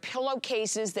getting your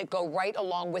pillowcases that go right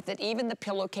along with it. Even the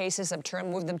pillowcases, I'm trying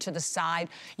to move them to the side.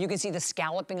 You can see the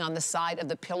scalloping on the side of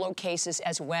the pillowcase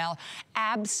as well.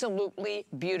 Absolutely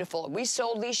beautiful. We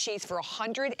sold these sheets for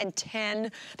 $110. They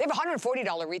have a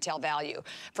 $140 retail value.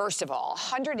 First of all,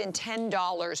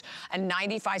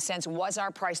 $110.95 was our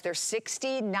price. They're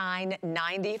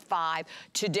 $69.95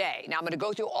 today. Now I'm going to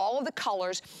go through all of the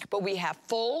colors, but we have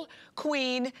full,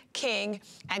 queen, king,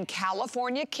 and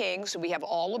California king. So we have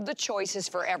all of the choices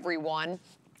for everyone.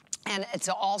 And it's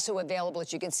also available,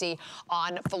 as you can see,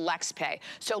 on FlexPay.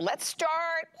 So let's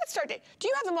start. Do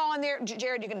you have them all in there?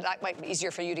 Jared, you can, that might be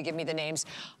easier for you to give me the names.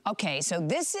 Okay, so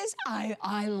this is,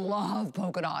 I love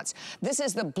polka dots. This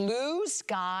is the blue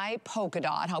sky polka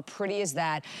dot. How pretty is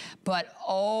that? But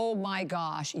oh my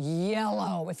gosh,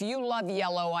 yellow. If you love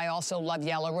yellow, I also love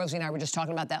yellow. Rosie and I were just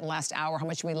talking about that in the last hour, how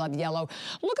much we love yellow.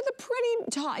 Look at the pretty,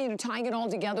 tying it all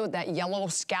together with that yellow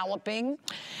scalloping.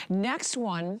 Next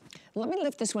one, let me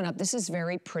lift this one up. This is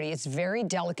very pretty. It's very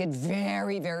delicate,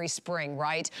 very, very spring,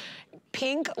 right?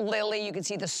 Pink lily, you can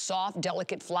see the soft,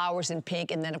 delicate flowers in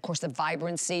pink, and then, of course, the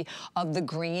vibrancy of the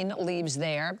green leaves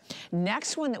there.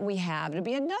 Next one that we have, it'll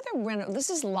be another, this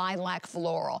is lilac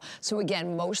floral. So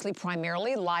again, mostly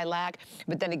primarily lilac,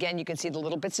 but then again, you can see the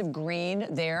little bits of green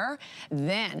there.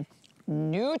 Then,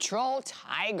 neutral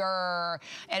tiger.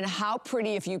 And how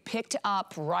pretty if you picked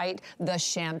up, right, the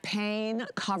champagne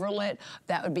coverlet.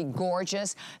 That would be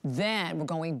gorgeous. Then we're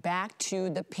going back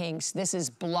to the pinks. This is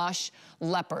blush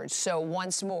leopard. So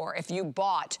once more, if you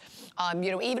bought,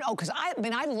 you know, even, because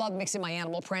I love mixing my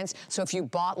animal prints. So if you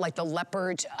bought like the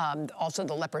leopard, also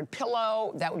the leopard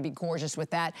pillow, that would be gorgeous with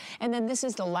that. And then this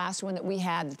is the last one that we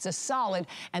have. It's a solid,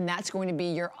 and that's going to be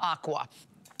your aqua.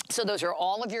 So those are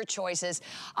all of your choices.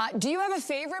 Do you have a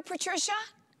favorite, Patricia?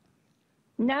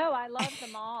 No, I love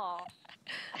them all.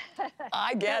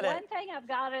 I get it. One thing I've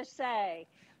got to say,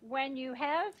 when you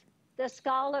have the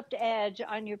scalloped edge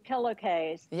on your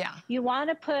pillowcase, you want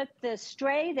to put the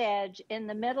straight edge in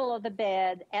the middle of the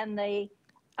bed, and the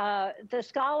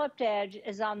scalloped edge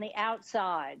is on the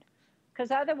outside.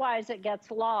 because otherwise it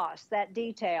gets lost, that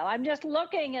detail. I'm just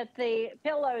looking at the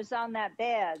pillows on that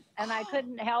bed, and I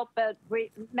couldn't help but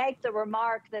make the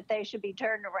remark that they should be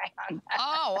turned around.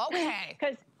 Oh, okay.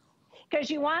 Because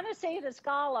you want to see the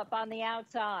scallop on the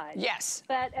outside. Yes.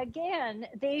 But again,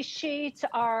 these sheets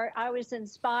are, I was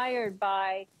inspired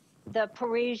by the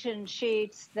Parisian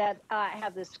sheets that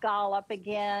have the scallop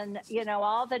again. You know,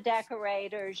 all the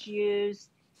decorators use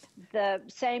the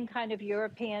same kind of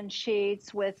European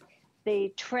sheets with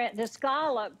the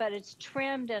scallop, but it's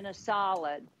trimmed in a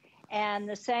solid. And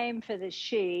the same for the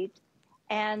sheet.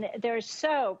 And they're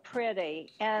so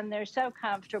pretty and they're so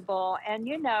comfortable. And,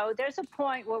 you know, there's a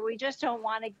point where we just don't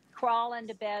want to crawl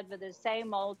into bed with the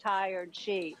same old tired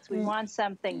sheets. We want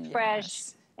something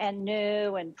fresh and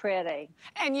new and pretty.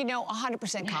 And you know,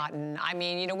 100% cotton. I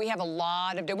mean, you know, we have a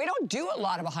lot of, we don't do a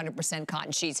lot of 100%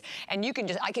 cotton sheets. And you can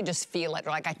just, I can just feel it.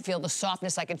 Like I can feel the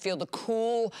softness. I can feel the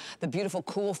cool, the beautiful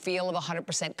cool feel of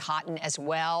 100% cotton as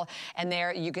well. And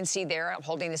there, you can see there, I'm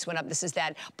holding this one up. This is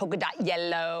that polka dot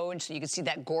yellow. And so you can see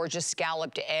that gorgeous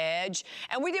scalloped edge.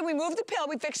 And we moved the pillow.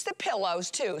 We fixed the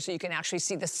pillows too. So you can actually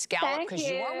see the scallop because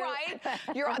you are right.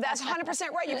 That's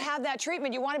 100% right. You have that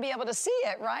treatment. You want to be able to see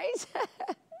it, right?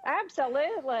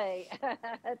 Absolutely.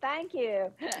 Thank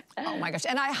you. Oh my gosh.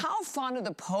 And how fond of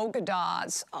the polka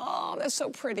dots. Oh, they're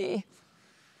so pretty.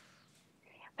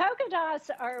 Polka dots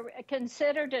are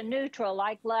considered a neutral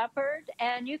like leopard,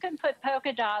 and you can put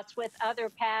polka dots with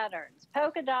other patterns.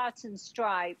 Polka dots and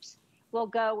stripes will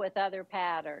go with other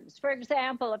patterns. For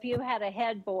example, if you had a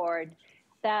headboard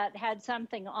that had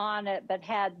something on it but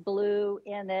had blue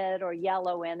in it or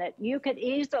yellow in it, you could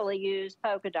easily use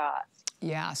polka dots.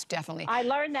 Yes, definitely. I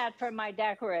learned that from my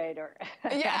decorator.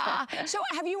 Yeah. So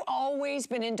have you always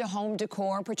been into home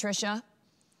decor, Patricia?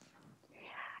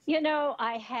 You know,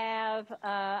 I have.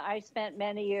 I spent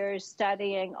many years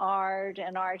studying art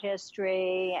and art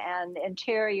history and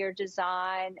interior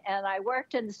design, and I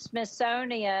worked in the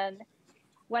Smithsonian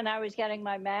when I was getting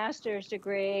my master's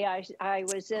degree. I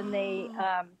was in the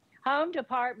home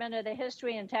department of the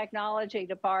history and technology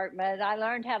department. I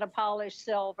learned how to polish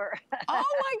silver. Oh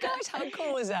my gosh, how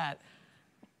cool is that?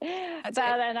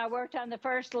 And I worked on the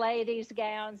first lady's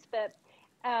gowns, but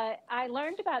I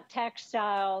learned about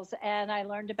textiles and I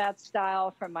learned about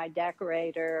style from my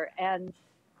decorator. And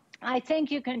I think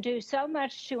you can do so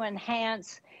much to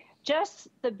enhance just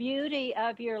the beauty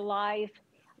of your life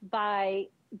by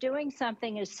doing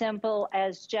something as simple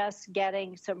as just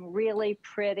getting some really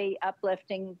pretty,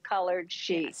 uplifting colored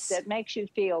sheets that makes you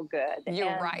feel good.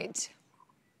 You're right.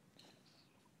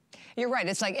 You're right.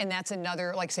 It's like, and that's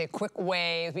another, like, say, a quick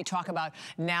way. We talk about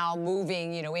now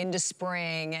moving, you know, into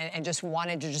spring and just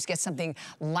wanted to just get something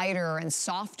lighter and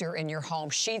softer in your home.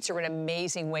 Sheets are an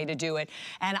amazing way to do it.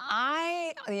 And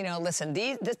you know, listen,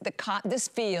 this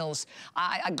feels,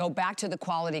 I go back to the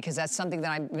quality because that's something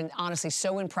that I've been honestly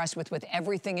so impressed with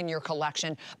everything in your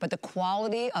collection. But the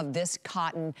quality of this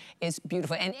cotton is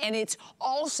beautiful. And it's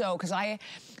also, because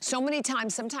so many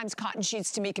times, sometimes cotton sheets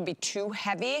to me can be too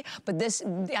heavy, but this,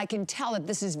 I can tell that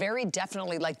this is very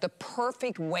definitely like the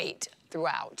perfect weight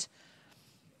throughout.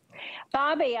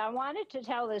 Bobby, I wanted to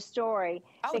tell this story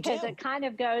because it kind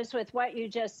of goes with what you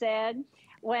just said.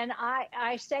 When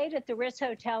I stayed at the Ritz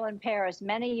Hotel in Paris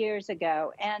many years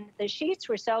ago, and the sheets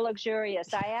were so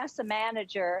luxurious, I asked the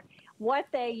manager what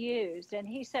they used, and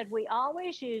he said, we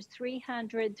always use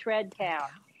 300 thread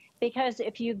count, because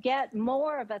if you get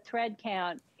more of a thread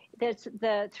count,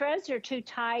 the threads are too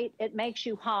tight, it makes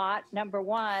you hot, number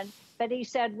one, but he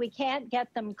said we can't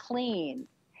get them clean.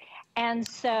 And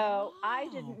so I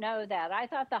didn't know that. I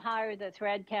thought the higher the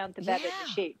thread count, the better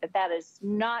the sheet, but that is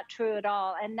not true at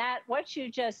all. And what you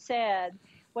just said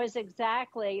was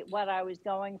exactly what I was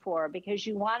going for, because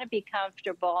you want to be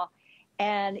comfortable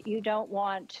and you don't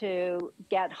want to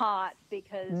get hot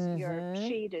because your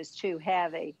sheet is too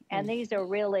heavy. And these are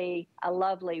really a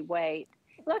lovely weight.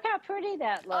 Look how pretty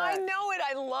that looks. I know it.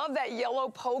 I love that yellow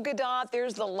polka dot.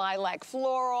 There's the lilac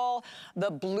floral,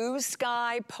 the blue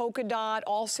sky polka dot,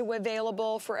 also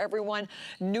available for everyone.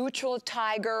 Neutral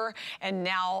tiger. And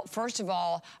now, first of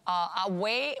all, I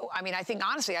mean, I think,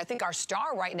 honestly, I think our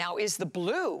star right now is the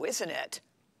blue, isn't it?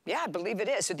 Yeah, I believe it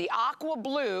is. So the aqua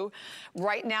blue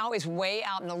right now is way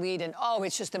out in the lead, and oh,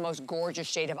 it's just the most gorgeous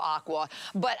shade of aqua.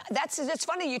 But it's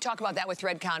funny you talk about that with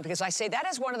thread count, because I say that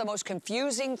is one of the most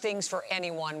confusing things for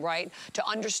anyone, right? To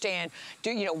understand,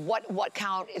 you know, what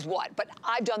count is what. But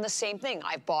I've done the same thing.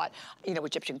 I've bought, you know,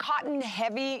 Egyptian cotton,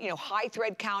 heavy, you know, high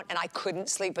thread count, and I couldn't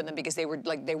sleep in them because they were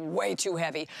way too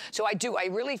heavy. So I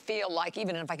really feel like,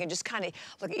 even if I can just kind of,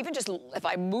 look, even just if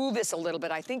I move this a little bit,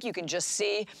 I think you can just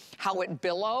see how it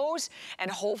billows. pillows, and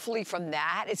hopefully from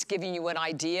that, it's giving you an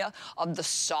idea of the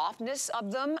softness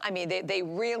of them. I mean, they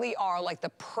really are like the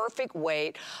perfect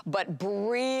weight, but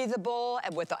breathable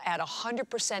and at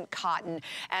 100% cotton,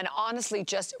 and honestly,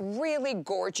 just really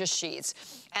gorgeous sheets.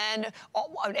 And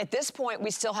at this point,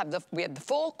 we still have the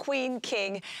full queen,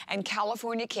 king, and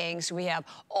California king. So we have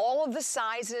all of the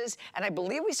sizes, and I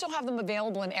believe we still have them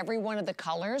available in every one of the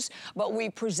colors, but we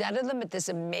presented them at this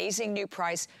amazing new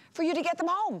price for you to get them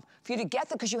home, for you to get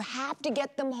them, because you have to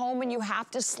get them home and you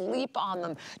have to sleep on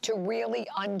them to really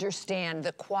understand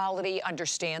the quality,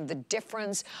 understand the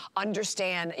difference,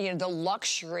 understand, you know, the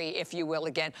luxury, if you will,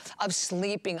 again, of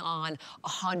sleeping on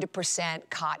 100%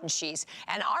 cotton sheets.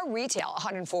 And our retail,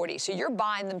 140. So you're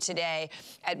buying them today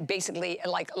at basically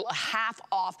like half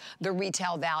off the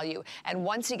retail value. And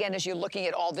once again, as you're looking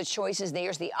at all the choices,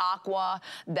 there's the aqua,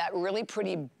 that really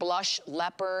pretty blush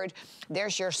leopard.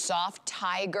 There's your soft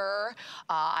tiger.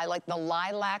 I like the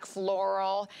lilac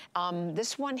floral.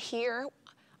 This one here,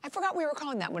 I forgot we were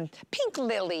calling that one. Pink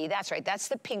lily, that's right, that's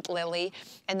the pink lily.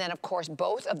 And then of course,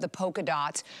 both of the polka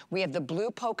dots. We have the blue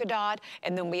polka dot,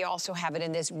 and then we also have it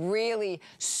in this really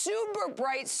super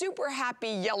bright, super happy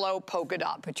yellow polka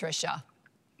dot, Patricia.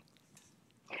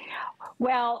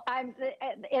 Well,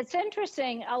 it's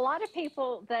interesting. A lot of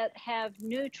people that have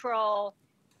neutral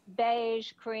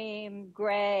beige, cream,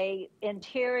 gray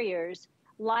interiors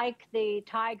like the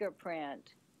tiger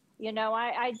print. You know,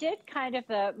 I did kind of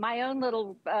my own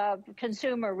little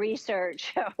consumer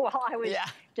research while I was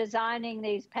designing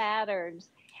these patterns.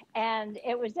 And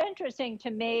it was interesting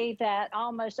to me that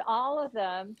almost all of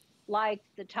them liked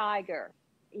the tiger,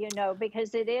 you know,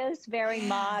 because it is very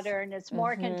modern, it's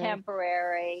more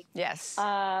contemporary. Yes.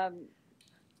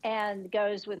 And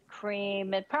goes with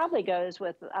cream. It probably goes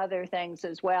with other things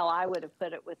as well. I would have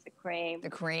put it with the cream. The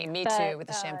cream, me too, with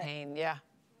the champagne, yeah.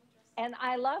 And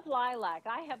I love lilac.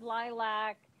 I have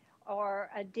lilac or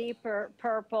a deeper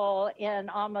purple in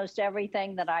almost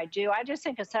everything that I do. I just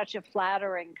think it's such a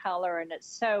flattering color, and it's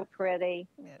so pretty.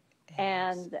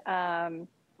 And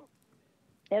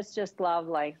it's just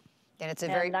lovely. And it's a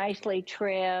very nicely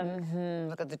trimmed.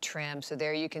 Look at the trim. So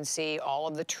there you can see all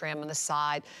of the trim on the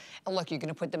side. And look, you're going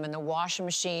to put them in the washing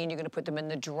machine. You're going to put them in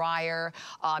the dryer.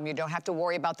 You don't have to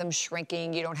worry about them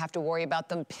shrinking. You don't have to worry about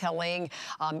them pilling.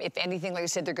 If anything, like I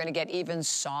said, they're going to get even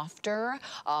softer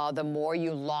the more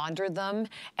you launder them.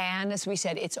 And as we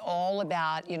said, it's all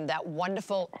about, you know, that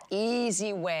wonderful,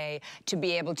 easy way to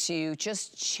be able to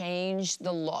just change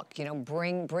the look. You know,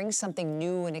 bring something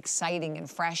new and exciting and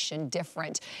fresh and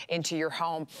different into your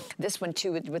home. This one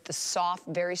too, with the soft,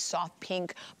 very soft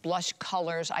pink blush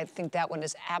colors. I think that one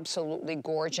is absolutely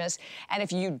gorgeous. And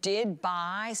if you did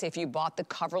buy, say if you bought the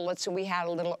coverlets that we had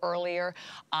a little earlier,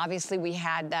 obviously we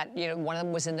had that, you know, one of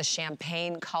them was in the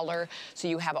champagne color. So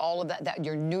you have all of that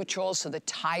your neutrals. So the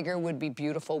tiger would be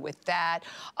beautiful with that.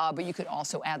 But you could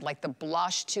also add like the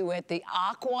blush to it. The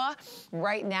aqua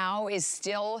right now is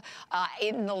still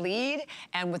in the lead.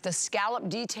 And with the scallop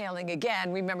detailing,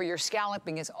 again, remember your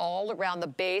scalloping is all around the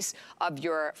base of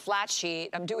your flat sheet.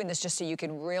 I'm doing this just so you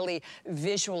can really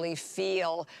visually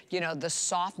feel, you know, the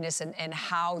softness and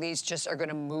how these just are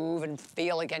gonna move and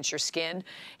feel against your skin.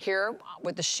 Here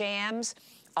with the shams,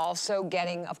 also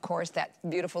getting, of course, that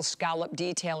beautiful scallop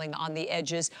detailing on the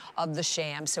edges of the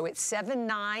sham. So it's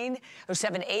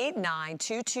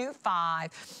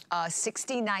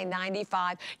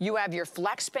 789-225-6995. You have your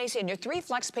flex pay and your 3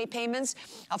 flex pay payments.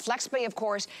 A flex pay, of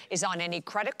course, is on any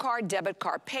credit card, debit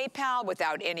card, PayPal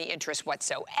without any interest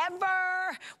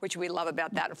whatsoever, which we love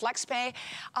about that flex pay.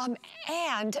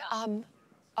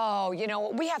 Oh, you know,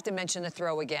 we have to mention the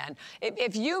throw again.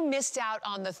 If you missed out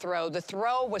on the throw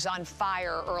was on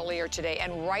fire earlier today,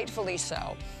 and rightfully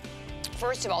so.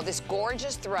 First of all, this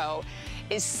gorgeous throw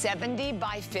is 70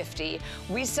 by 50.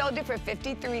 We sold it for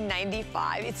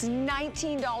 $53.95. It's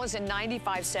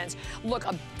 $19.95. Look,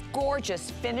 a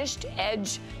gorgeous finished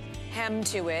edge hem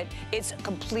to it. It's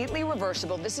completely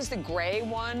reversible. This is the gray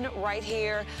one right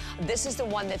here. This is the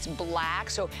one that's black.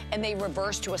 So, and they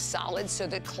reverse to a solid. So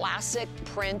the classic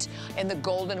print and the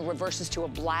golden reverses to a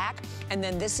black. And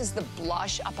then this is the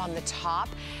blush up on the top.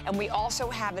 And we also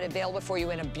have it available for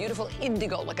you in a beautiful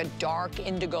indigo, like a dark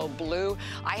indigo blue.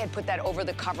 I had put that over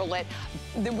the coverlet.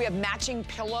 Then we have matching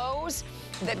pillows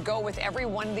that go with every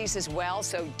one of these as well,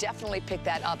 so definitely pick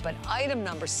that up. But item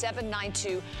number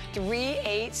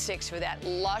 792-386 for that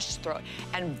lush throw.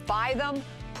 And buy them,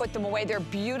 put them away. They're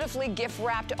beautifully gift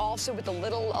wrapped also with a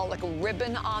little like a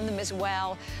ribbon on them as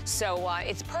well. So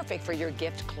it's perfect for your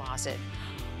gift closet.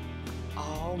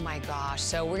 Oh my gosh,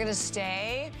 so we're gonna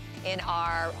stay in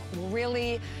our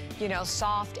really you know,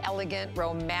 soft, elegant,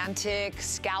 romantic,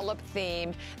 scallop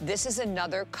theme. This is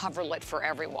another coverlet for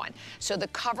everyone. So the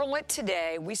coverlet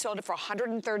today, we sold it for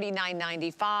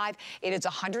 $139.95. It is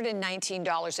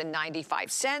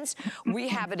 $119.95. We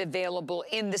have it available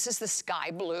in, this is the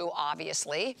sky blue,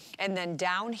 obviously. And then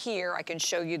down here, I can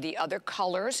show you the other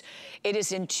colors. It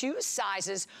is in 2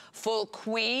 sizes, full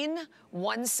queen,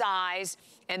 1 size,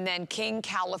 and then King,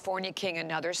 California King,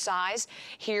 another size.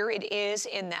 Here it is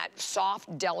in that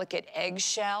soft, delicate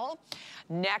eggshell.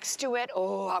 Next to it,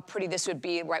 oh, how pretty this would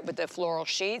be right with the floral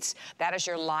sheets. That is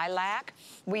your lilac.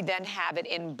 We then have it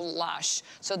in blush.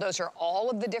 So those are all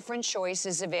of the different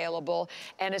choices available.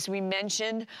 And as we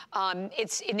mentioned,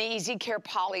 it's an easy care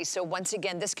poly. So once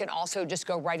again, this can also just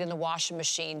go right in the washing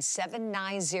machine.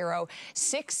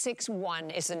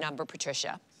 790-661 is the number,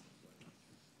 Patricia.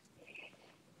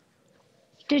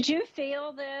 Did you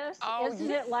feel this? Oh, Isn't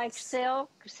yes. it like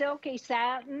silky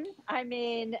satin? I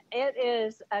mean, it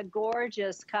is a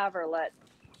gorgeous coverlet,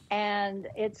 and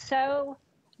it's so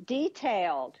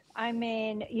detailed. I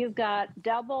mean, you've got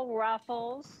double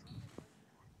ruffles.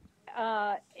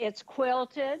 It's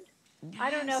quilted. Yes. I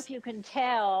don't know if you can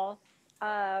tell,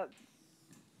 but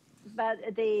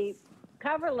the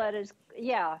coverlet is,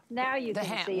 yeah, now you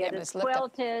can see it. It's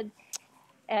quilted.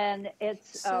 And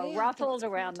it's ruffled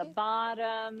around the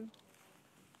bottom.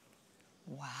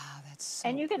 Wow, that's so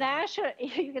and you can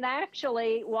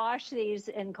actually wash these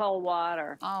in cold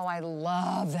water. Oh, I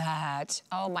love that.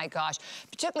 Oh my gosh.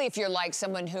 Particularly if you're like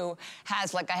someone who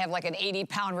has, like I have like an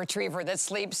 80-pound retriever that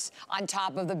sleeps on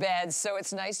top of the bed. So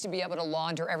it's nice to be able to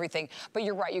launder everything. But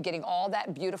you're right, you're getting all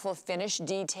that beautiful finished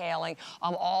detailing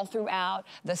all throughout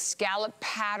the scallop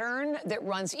pattern that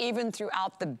runs even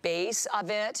throughout the base of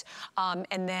it.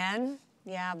 And then,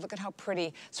 yeah, look at how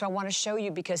pretty. So I want to show you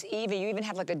because Eva, you even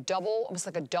have like a double, almost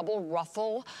like a double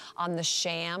ruffle on the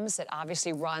shams that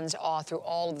obviously runs all through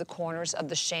all of the corners of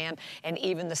the sham and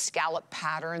even the scallop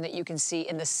pattern that you can see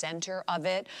in the center of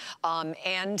it.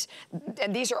 And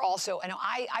these are also, and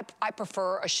I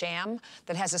prefer a sham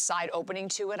that has a side opening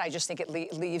to it. I just think it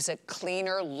leaves a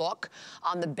cleaner look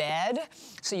on the bed.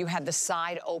 So you have the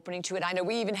side opening to it. I know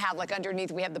we even have like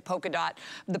underneath, we have the polka dot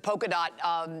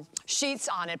sheets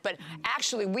on it, but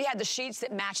actually, we had the sheets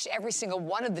that matched every single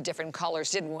one of the different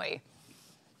colors, didn't we?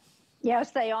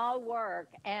 Yes, they all work.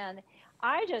 And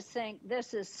I just think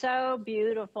this is so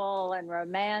beautiful and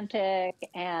romantic.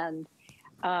 And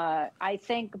I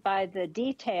think by the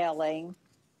detailing,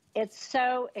 it's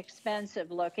so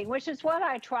expensive looking, which is what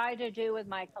I try to do with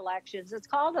my collections. It's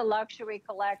called a luxury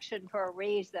collection for a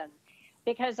reason,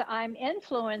 because I'm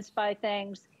influenced by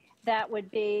things that would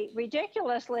be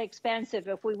ridiculously expensive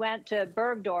if we went to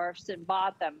Bergdorf's and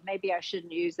bought them. Maybe I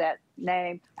shouldn't use that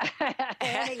name.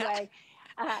 Anyway,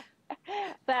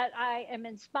 but I am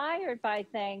inspired by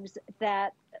things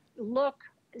that look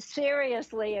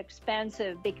seriously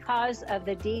expensive because of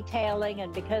the detailing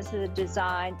and because of the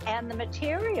design and the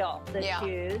material that's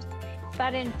used.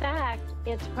 But in fact,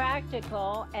 it's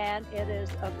practical and it is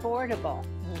affordable.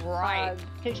 Right.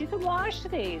 Because you can wash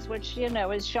these, which, you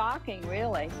know, is shocking,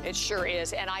 really. It sure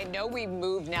is. And I know we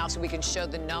moved now so we can show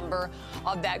the number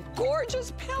of that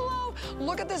gorgeous pillow.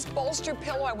 Look at this bolster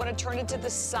pillow. I want to turn it to the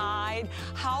side.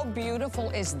 How beautiful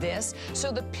is this?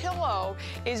 So the pillow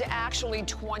is actually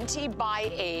 20 by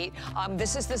 8.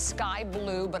 This is the sky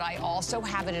blue, but I also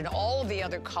have it in all of the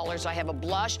other colors. I have a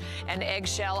blush, an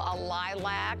eggshell, a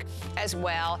lilac as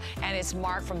well. And it's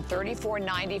marked from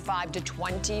 $34.95 to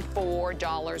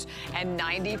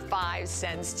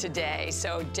 $24.95 today.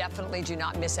 So definitely do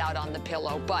not miss out on the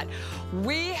pillow. But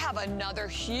we have another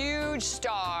huge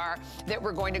star that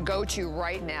we're going to go to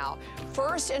right now.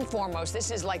 First and foremost,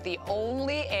 this is like the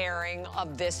only airing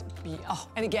of this. Oh,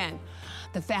 and again,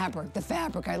 the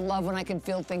fabric. I love when I can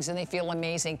feel things and they feel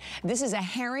amazing. This is a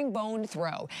herringbone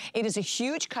throw. It is a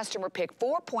huge customer pick,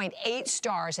 4.8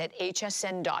 stars at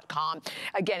hsn.com.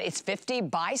 Again, it's 50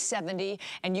 by 70,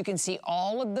 and you can see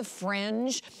all of the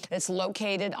fringe that's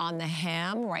located on the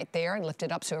hem right there, and lift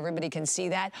it up so everybody can see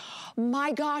that.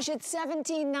 My gosh, it's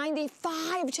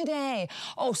 $17.95 today.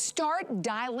 Oh, start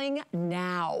dialing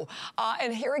now.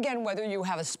 And here again, whether you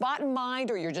have a spot in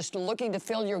mind or you're just looking to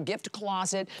fill your gift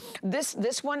closet,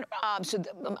 this one,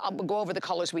 I'll go over the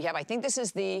colors we have. I think this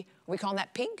is the, we call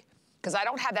that pink? Because I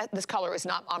don't have that, this color is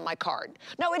not on my card.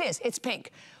 No, it is, it's pink.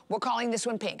 We're calling this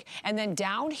one pink. And then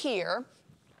down here,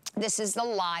 this is the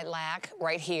lilac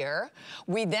right here.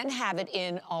 We then have it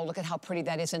in, oh, look at how pretty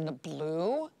that is in the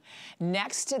blue.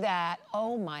 Next to that,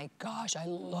 oh my gosh, I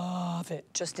love it.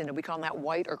 Just in it, we call that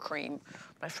white or cream.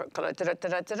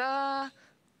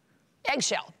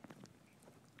 Eggshell.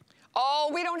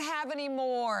 Oh, we don't have any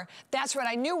more. That's right,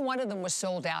 I knew one of them was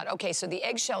sold out. Okay, so the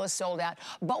eggshell is sold out,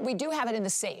 but we do have it in the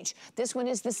sage. This one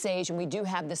is the sage, and we do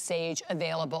have the sage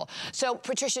available. So,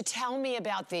 Patricia, tell me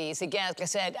about these. Again, like I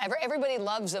said, everybody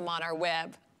loves them on our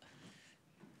web.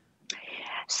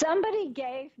 Somebody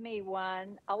gave me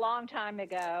one a long time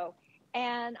ago,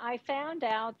 and I found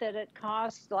out that it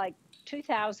cost like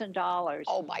 $2,000.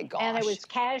 Oh, my gosh. And it was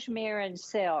cashmere and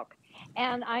silk.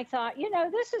 And I thought, you know,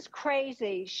 this is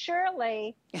crazy.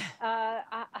 Surely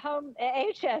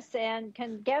HSN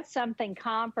can get something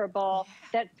comparable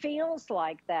that feels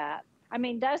like that. I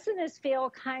mean, doesn't this feel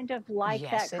kind of like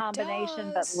that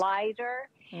combination, but lighter?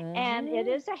 And it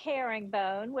is a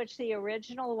herringbone, which the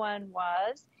original one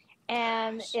was.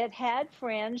 And it had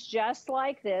fringe just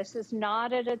like this. It's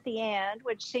knotted at the end,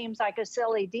 which seems like a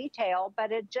silly detail,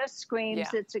 but it just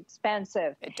screams it's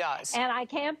expensive. It does. And I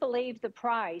can't believe the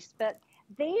price, but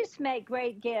these make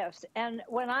great gifts. And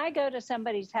when I go to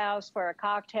somebody's house for a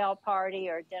cocktail party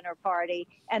or dinner party,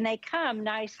 and they come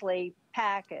nicely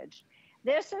packaged,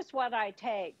 this is what I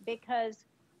take, because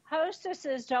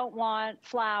hostesses don't want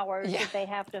flowers that they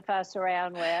have to fuss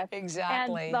around with.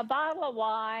 Exactly. And the bottle of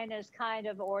wine is kind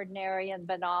of ordinary and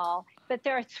banal, but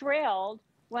they're thrilled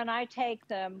when I take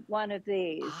them one of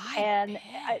these.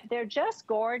 They're just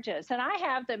gorgeous. And I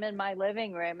have them in my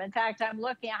living room. In fact, I have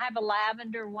a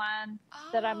lavender one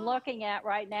that I'm looking at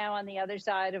right now on the other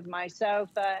side of my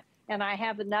sofa. And I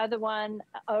have another one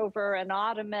over an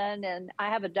ottoman, and I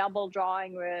have a double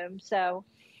drawing room.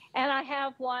 And I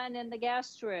have one in the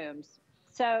guest rooms.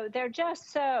 So they're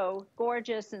just so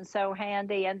gorgeous and so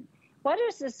handy. And what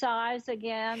is the size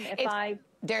again?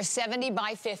 They're 70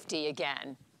 by 50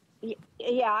 again.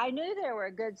 Yeah, I knew they were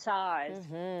a good size.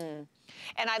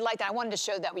 And I wanted to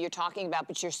show that what you're talking about,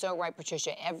 but you're so right,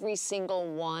 Patricia. Every single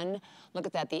one, look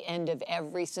at that, the end of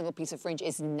every single piece of fringe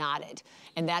is knotted.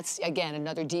 And that's, again,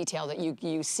 another detail that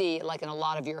you see, like in a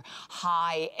lot of your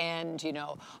high-end, you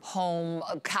know, home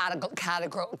catalogs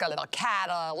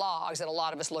that a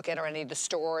lot of us look at, or any of the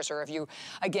stores, or if you,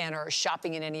 again, are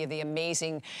shopping in any of the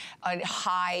amazing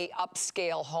high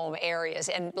upscale home areas.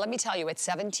 And let me tell you, at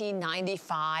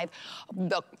 $17.95,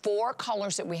 the 4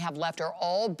 colors that we have left are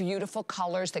all beautiful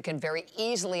colors that can very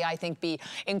easily, I think, be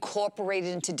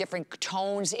incorporated into different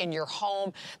tones in your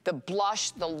home. The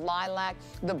blush, the lilac,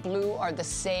 the blue, or the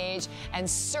sage. And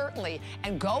certainly,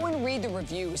 and go and read the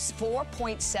reviews,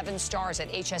 4.7 stars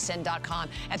at hsn.com.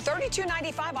 At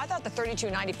 $32.95, I thought the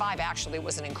 $32.95 actually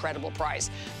was an incredible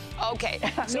price. Okay,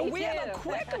 so we have a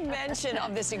quick mention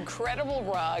of this incredible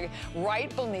rug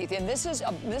right beneath, and this is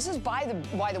by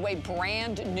the way,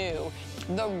 brand new.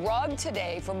 The rug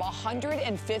today from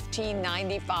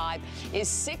 $115.95 is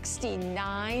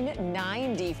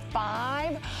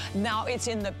 $69.95. Now it's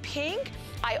in the pink.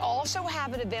 I also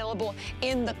have it available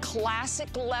in the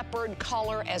classic leopard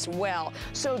color as well.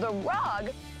 So the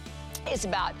rug is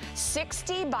about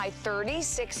 60 by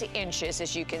 36 inches,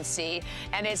 as you can see,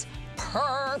 and it's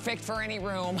perfect for any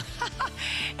room.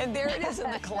 And there it is in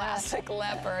the classic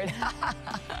leopard.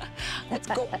 Let's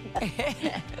go.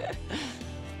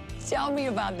 Tell me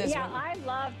about this one. Yeah, I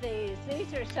love these.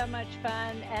 These are so much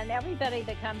fun, and everybody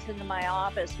that comes into my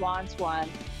office wants one.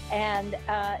 And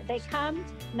they come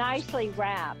nicely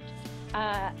wrapped.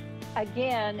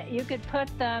 Again, you could put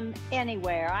them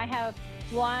anywhere. I have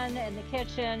one in the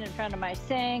kitchen in front of my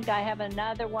sink. I have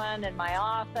another one in my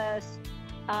office.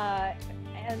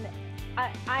 And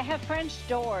I have French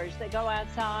doors that go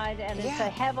outside, and it's a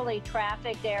heavily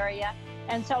trafficked area.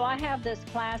 And so I have this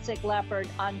classic leopard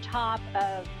on top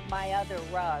of my other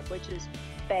rug, which is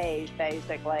beige,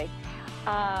 basically.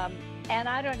 And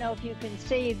I don't know if you can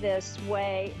see this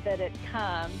way that it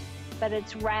comes, but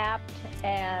it's wrapped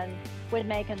and would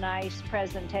make a nice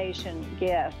presentation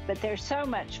gift. But they're so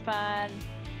much fun,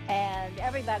 and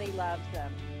everybody loves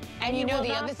them. And you know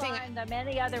the other thing, find them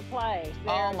any other place.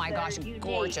 Oh my gosh,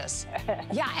 gorgeous.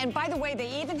 Yeah, and by the way,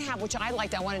 they even have, which I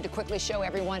liked, I wanted to quickly show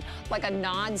everyone, like a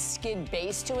non-skid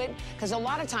base to it, because a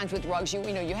lot of times with rugs, you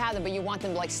know, you have them, but you want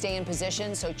them to like stay in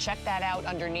position, so check that out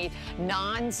underneath.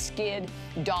 Non-skid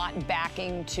dot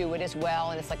backing to it as well,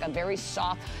 and it's like a very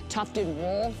soft, tufted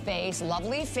roll face,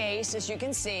 lovely face, as you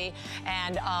can see.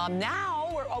 And now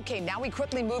we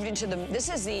quickly moved into this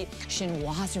is the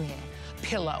chinoiserie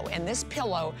pillow. And this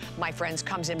pillow, my friends,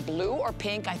 comes in blue or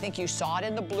pink. I think you saw it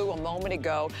in the blue a moment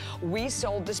ago. We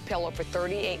sold this pillow for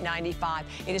 $38.95.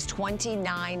 It is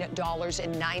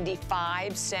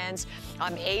 $29.95.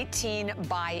 18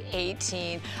 by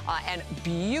 18 and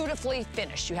beautifully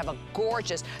finished. You have a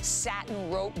gorgeous satin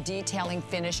rope detailing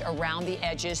finish around the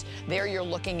edges. There you're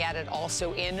looking at it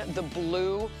also in the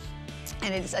blue.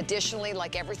 And it's additionally,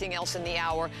 like everything else in the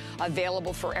hour,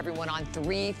 available for everyone on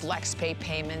 3 FlexPay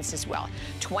payments as well.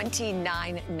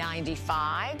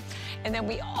 $29.95. And then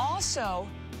we also,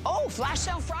 oh, Flash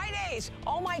Sale Fridays.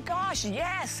 Oh my gosh,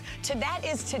 yes. That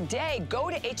is today.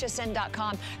 Go to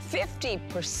hsn.com.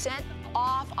 50%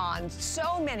 off on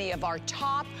so many of our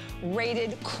top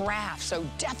rated crafts. So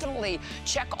definitely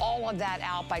check all of that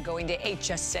out by going to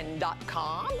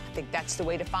hsn.com. I think that's the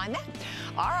way to find that.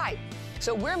 All right.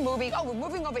 So we're moving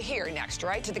over here next,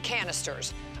 right? To the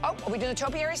canisters. Oh, are we doing the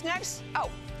topiaries next?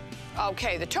 Oh,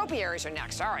 okay, the topiaries are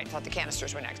next. All right, I thought the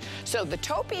canisters were next. So the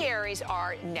topiaries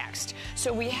are next.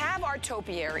 So we have our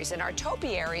topiaries, and our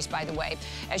topiaries, by the way,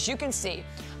 as you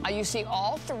see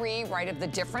all 3, right, of the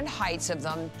different heights of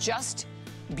them, just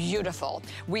beautiful.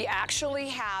 We actually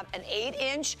have an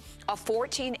 8-inch, a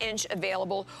 14-inch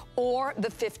available, or the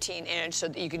 15-inch, so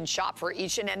that you can shop for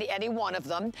each and any one of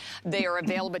them. They are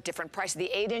available at different prices.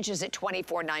 The 8-inch is at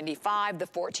 $24.95, the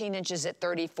 14-inch is at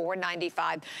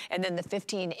 $34.95, and then the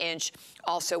 15-inch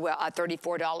also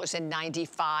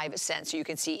 $34.95. So you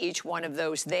can see each one of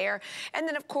those there. And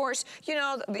then, of course, you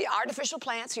know, the artificial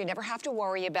plants, so you never have to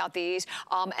worry about these.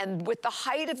 And with the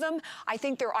height of them, I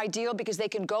think they're ideal because they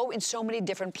can go in so many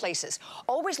different places.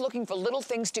 Always looking for little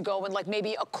things to go in, like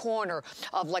maybe a corner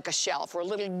of like a shelf or a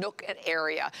little nook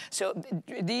area. So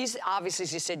these, obviously,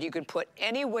 as you said, you could put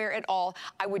anywhere at all.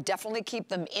 I would definitely keep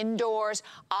them indoors.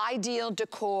 Ideal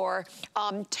decor,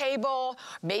 table,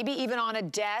 maybe even on a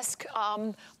desk.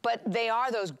 But they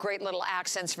are those great little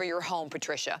accents for your home,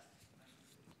 Patricia.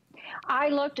 I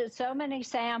looked at so many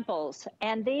samples,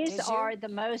 and these are the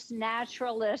most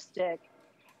naturalistic.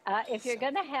 If you're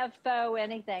going to have faux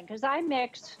anything, because I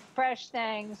mix fresh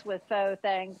things with faux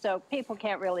things, so people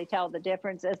can't really tell the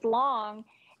difference. As long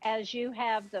as you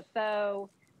have the faux,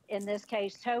 in this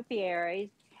case, topiaries,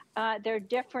 they're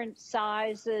different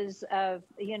sizes of,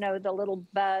 you know, the little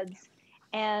buds,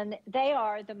 and they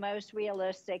are the most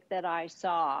realistic that I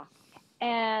saw.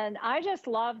 And I just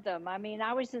love them. I mean,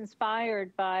 I was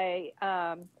inspired by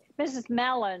Mrs.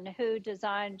 Mellon, who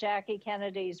designed Jackie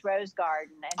Kennedy's Rose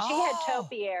Garden, and she had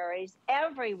topiaries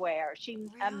everywhere. She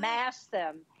amassed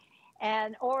them,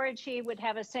 or she would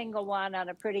have a single one on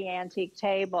a pretty antique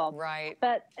table. Right.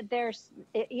 But there's,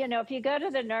 you know, if you go to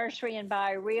the nursery and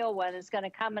buy a real one, it's going to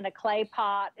come in a clay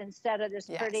pot instead of this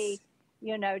pretty,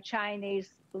 you know,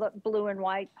 Chinese blue and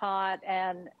white pot,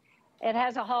 and it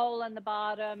has a hole in the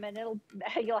bottom, and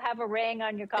you'll have a ring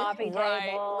on your coffee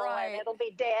table, and it'll be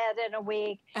dead in a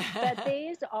week. But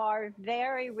these are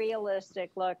very realistic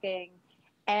looking,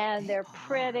 and they're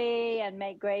pretty and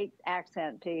make great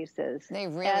accent pieces. They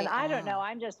really And I don't know,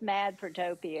 I'm just mad for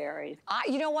topiaries.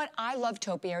 You know what? I love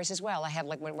topiaries as well. I have,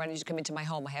 like, when you come into my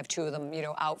home, I have 2 of them, you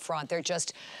know, out front. They're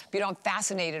just, you know, I'm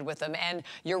fascinated with them. And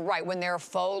you're right, when they're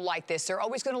faux like this, they're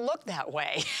always going to look that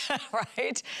way,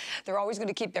 right? They're always going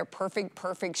to keep their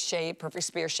perfect shape, perfect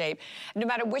spear shape. No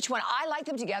matter which one. I like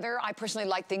them together. I personally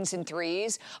like things in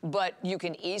 3s, but you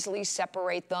can easily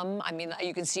separate them. I mean,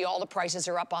 you can see all the prices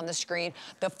are up on the screen.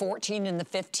 The 14 and the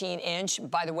 15-inch,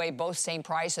 by the way, both same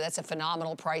price, so that's a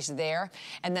phenomenal price there.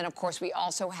 And then, of course, we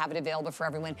also have it available for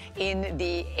everyone in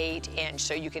the 8-inch,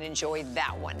 so you can enjoy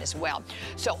that one as well.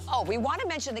 So, we want to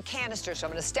mention the canisters, so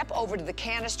I'm going to step over to the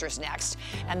canisters next.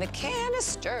 And the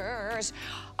canisters,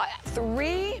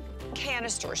 3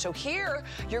 canisters. So here,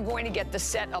 you're going to get the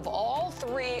set of all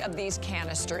 3 of these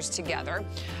canisters together.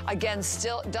 Again,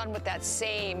 still done with that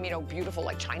same, you know, beautiful,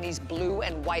 like, Chinese blue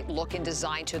and white look and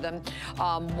design to them.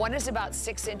 One is about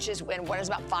 6 inches, and one is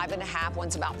about 5.5.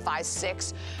 One's about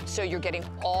 5'6". So you're getting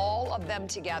all of them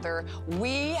together.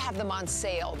 We have them on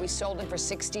sale. We sold them for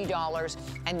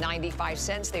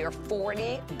 $60.95. They are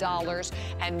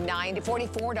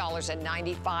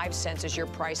 $44.95 is your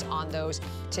price on those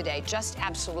today. Just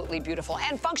absolutely beautiful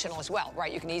and functional as well,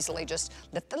 right? You can easily just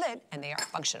lift the lid, and they are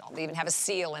functional. They even have a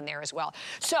seal in there as well.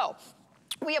 So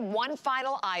we have one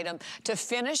final item to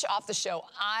finish off the show.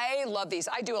 I love these.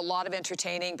 I do a lot of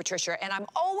entertaining, Patricia, and I'm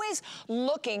always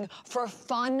looking for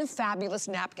fun, fabulous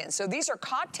napkins. So these are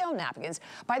cocktail napkins.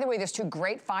 By the way, there's 2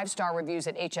 great 5-star reviews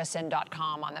at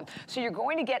hsn.com on them. So you're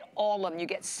going to get all of them. You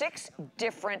get 6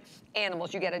 different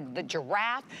animals. You get the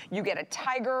giraffe, you get a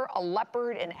tiger, a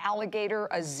leopard, an alligator,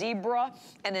 a zebra,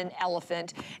 and an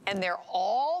elephant. And they're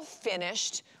all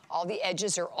finished. All the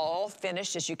edges are all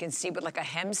finished, as you can see, with like a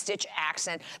hem stitch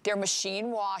accent. They're machine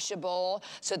washable,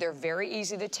 so they're very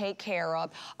easy to take care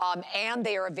of. And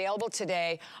they are available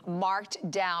today, marked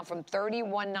down from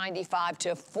 $31.95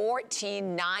 to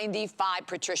 $14.95,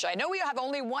 Patricia. I know we have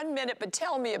only 1 minute, but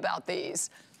tell me about these.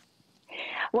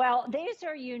 Well, these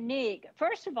are unique.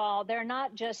 First of all, they're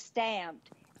not just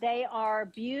stamped. They are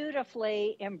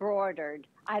beautifully embroidered.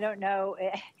 I don't know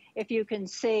if you can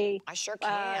see I sure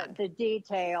can. The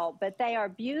detail, but they are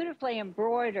beautifully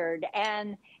embroidered,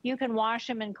 and you can wash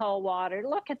them in cold water.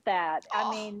 Look at that. I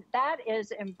mean, that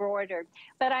is embroidered.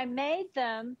 But I made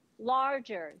them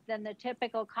larger than the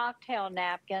typical cocktail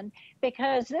napkin,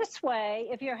 because this way,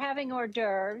 if you're having hors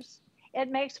d'oeuvres, it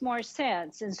makes more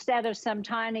sense. Instead of some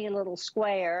tiny little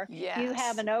square, you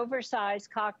have an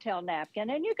oversized cocktail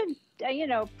napkin, and you can, you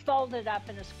know, fold it up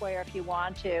in a square if you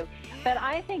want to. But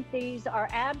I think these are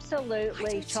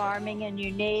absolutely charming and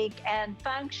unique and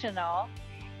functional,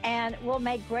 and will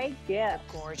make great gifts.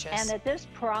 Gorgeous. And at this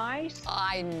price,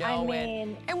 I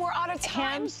mean, and we're out of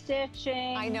time. Hem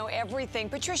stitching. I know everything.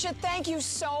 Patricia, thank you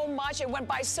so much. It went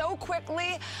by so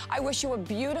quickly. I wish you a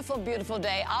beautiful, beautiful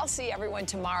day. I'll see everyone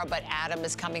tomorrow, but Adam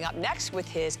is coming up next with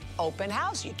his open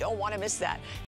house. You don't want to miss that.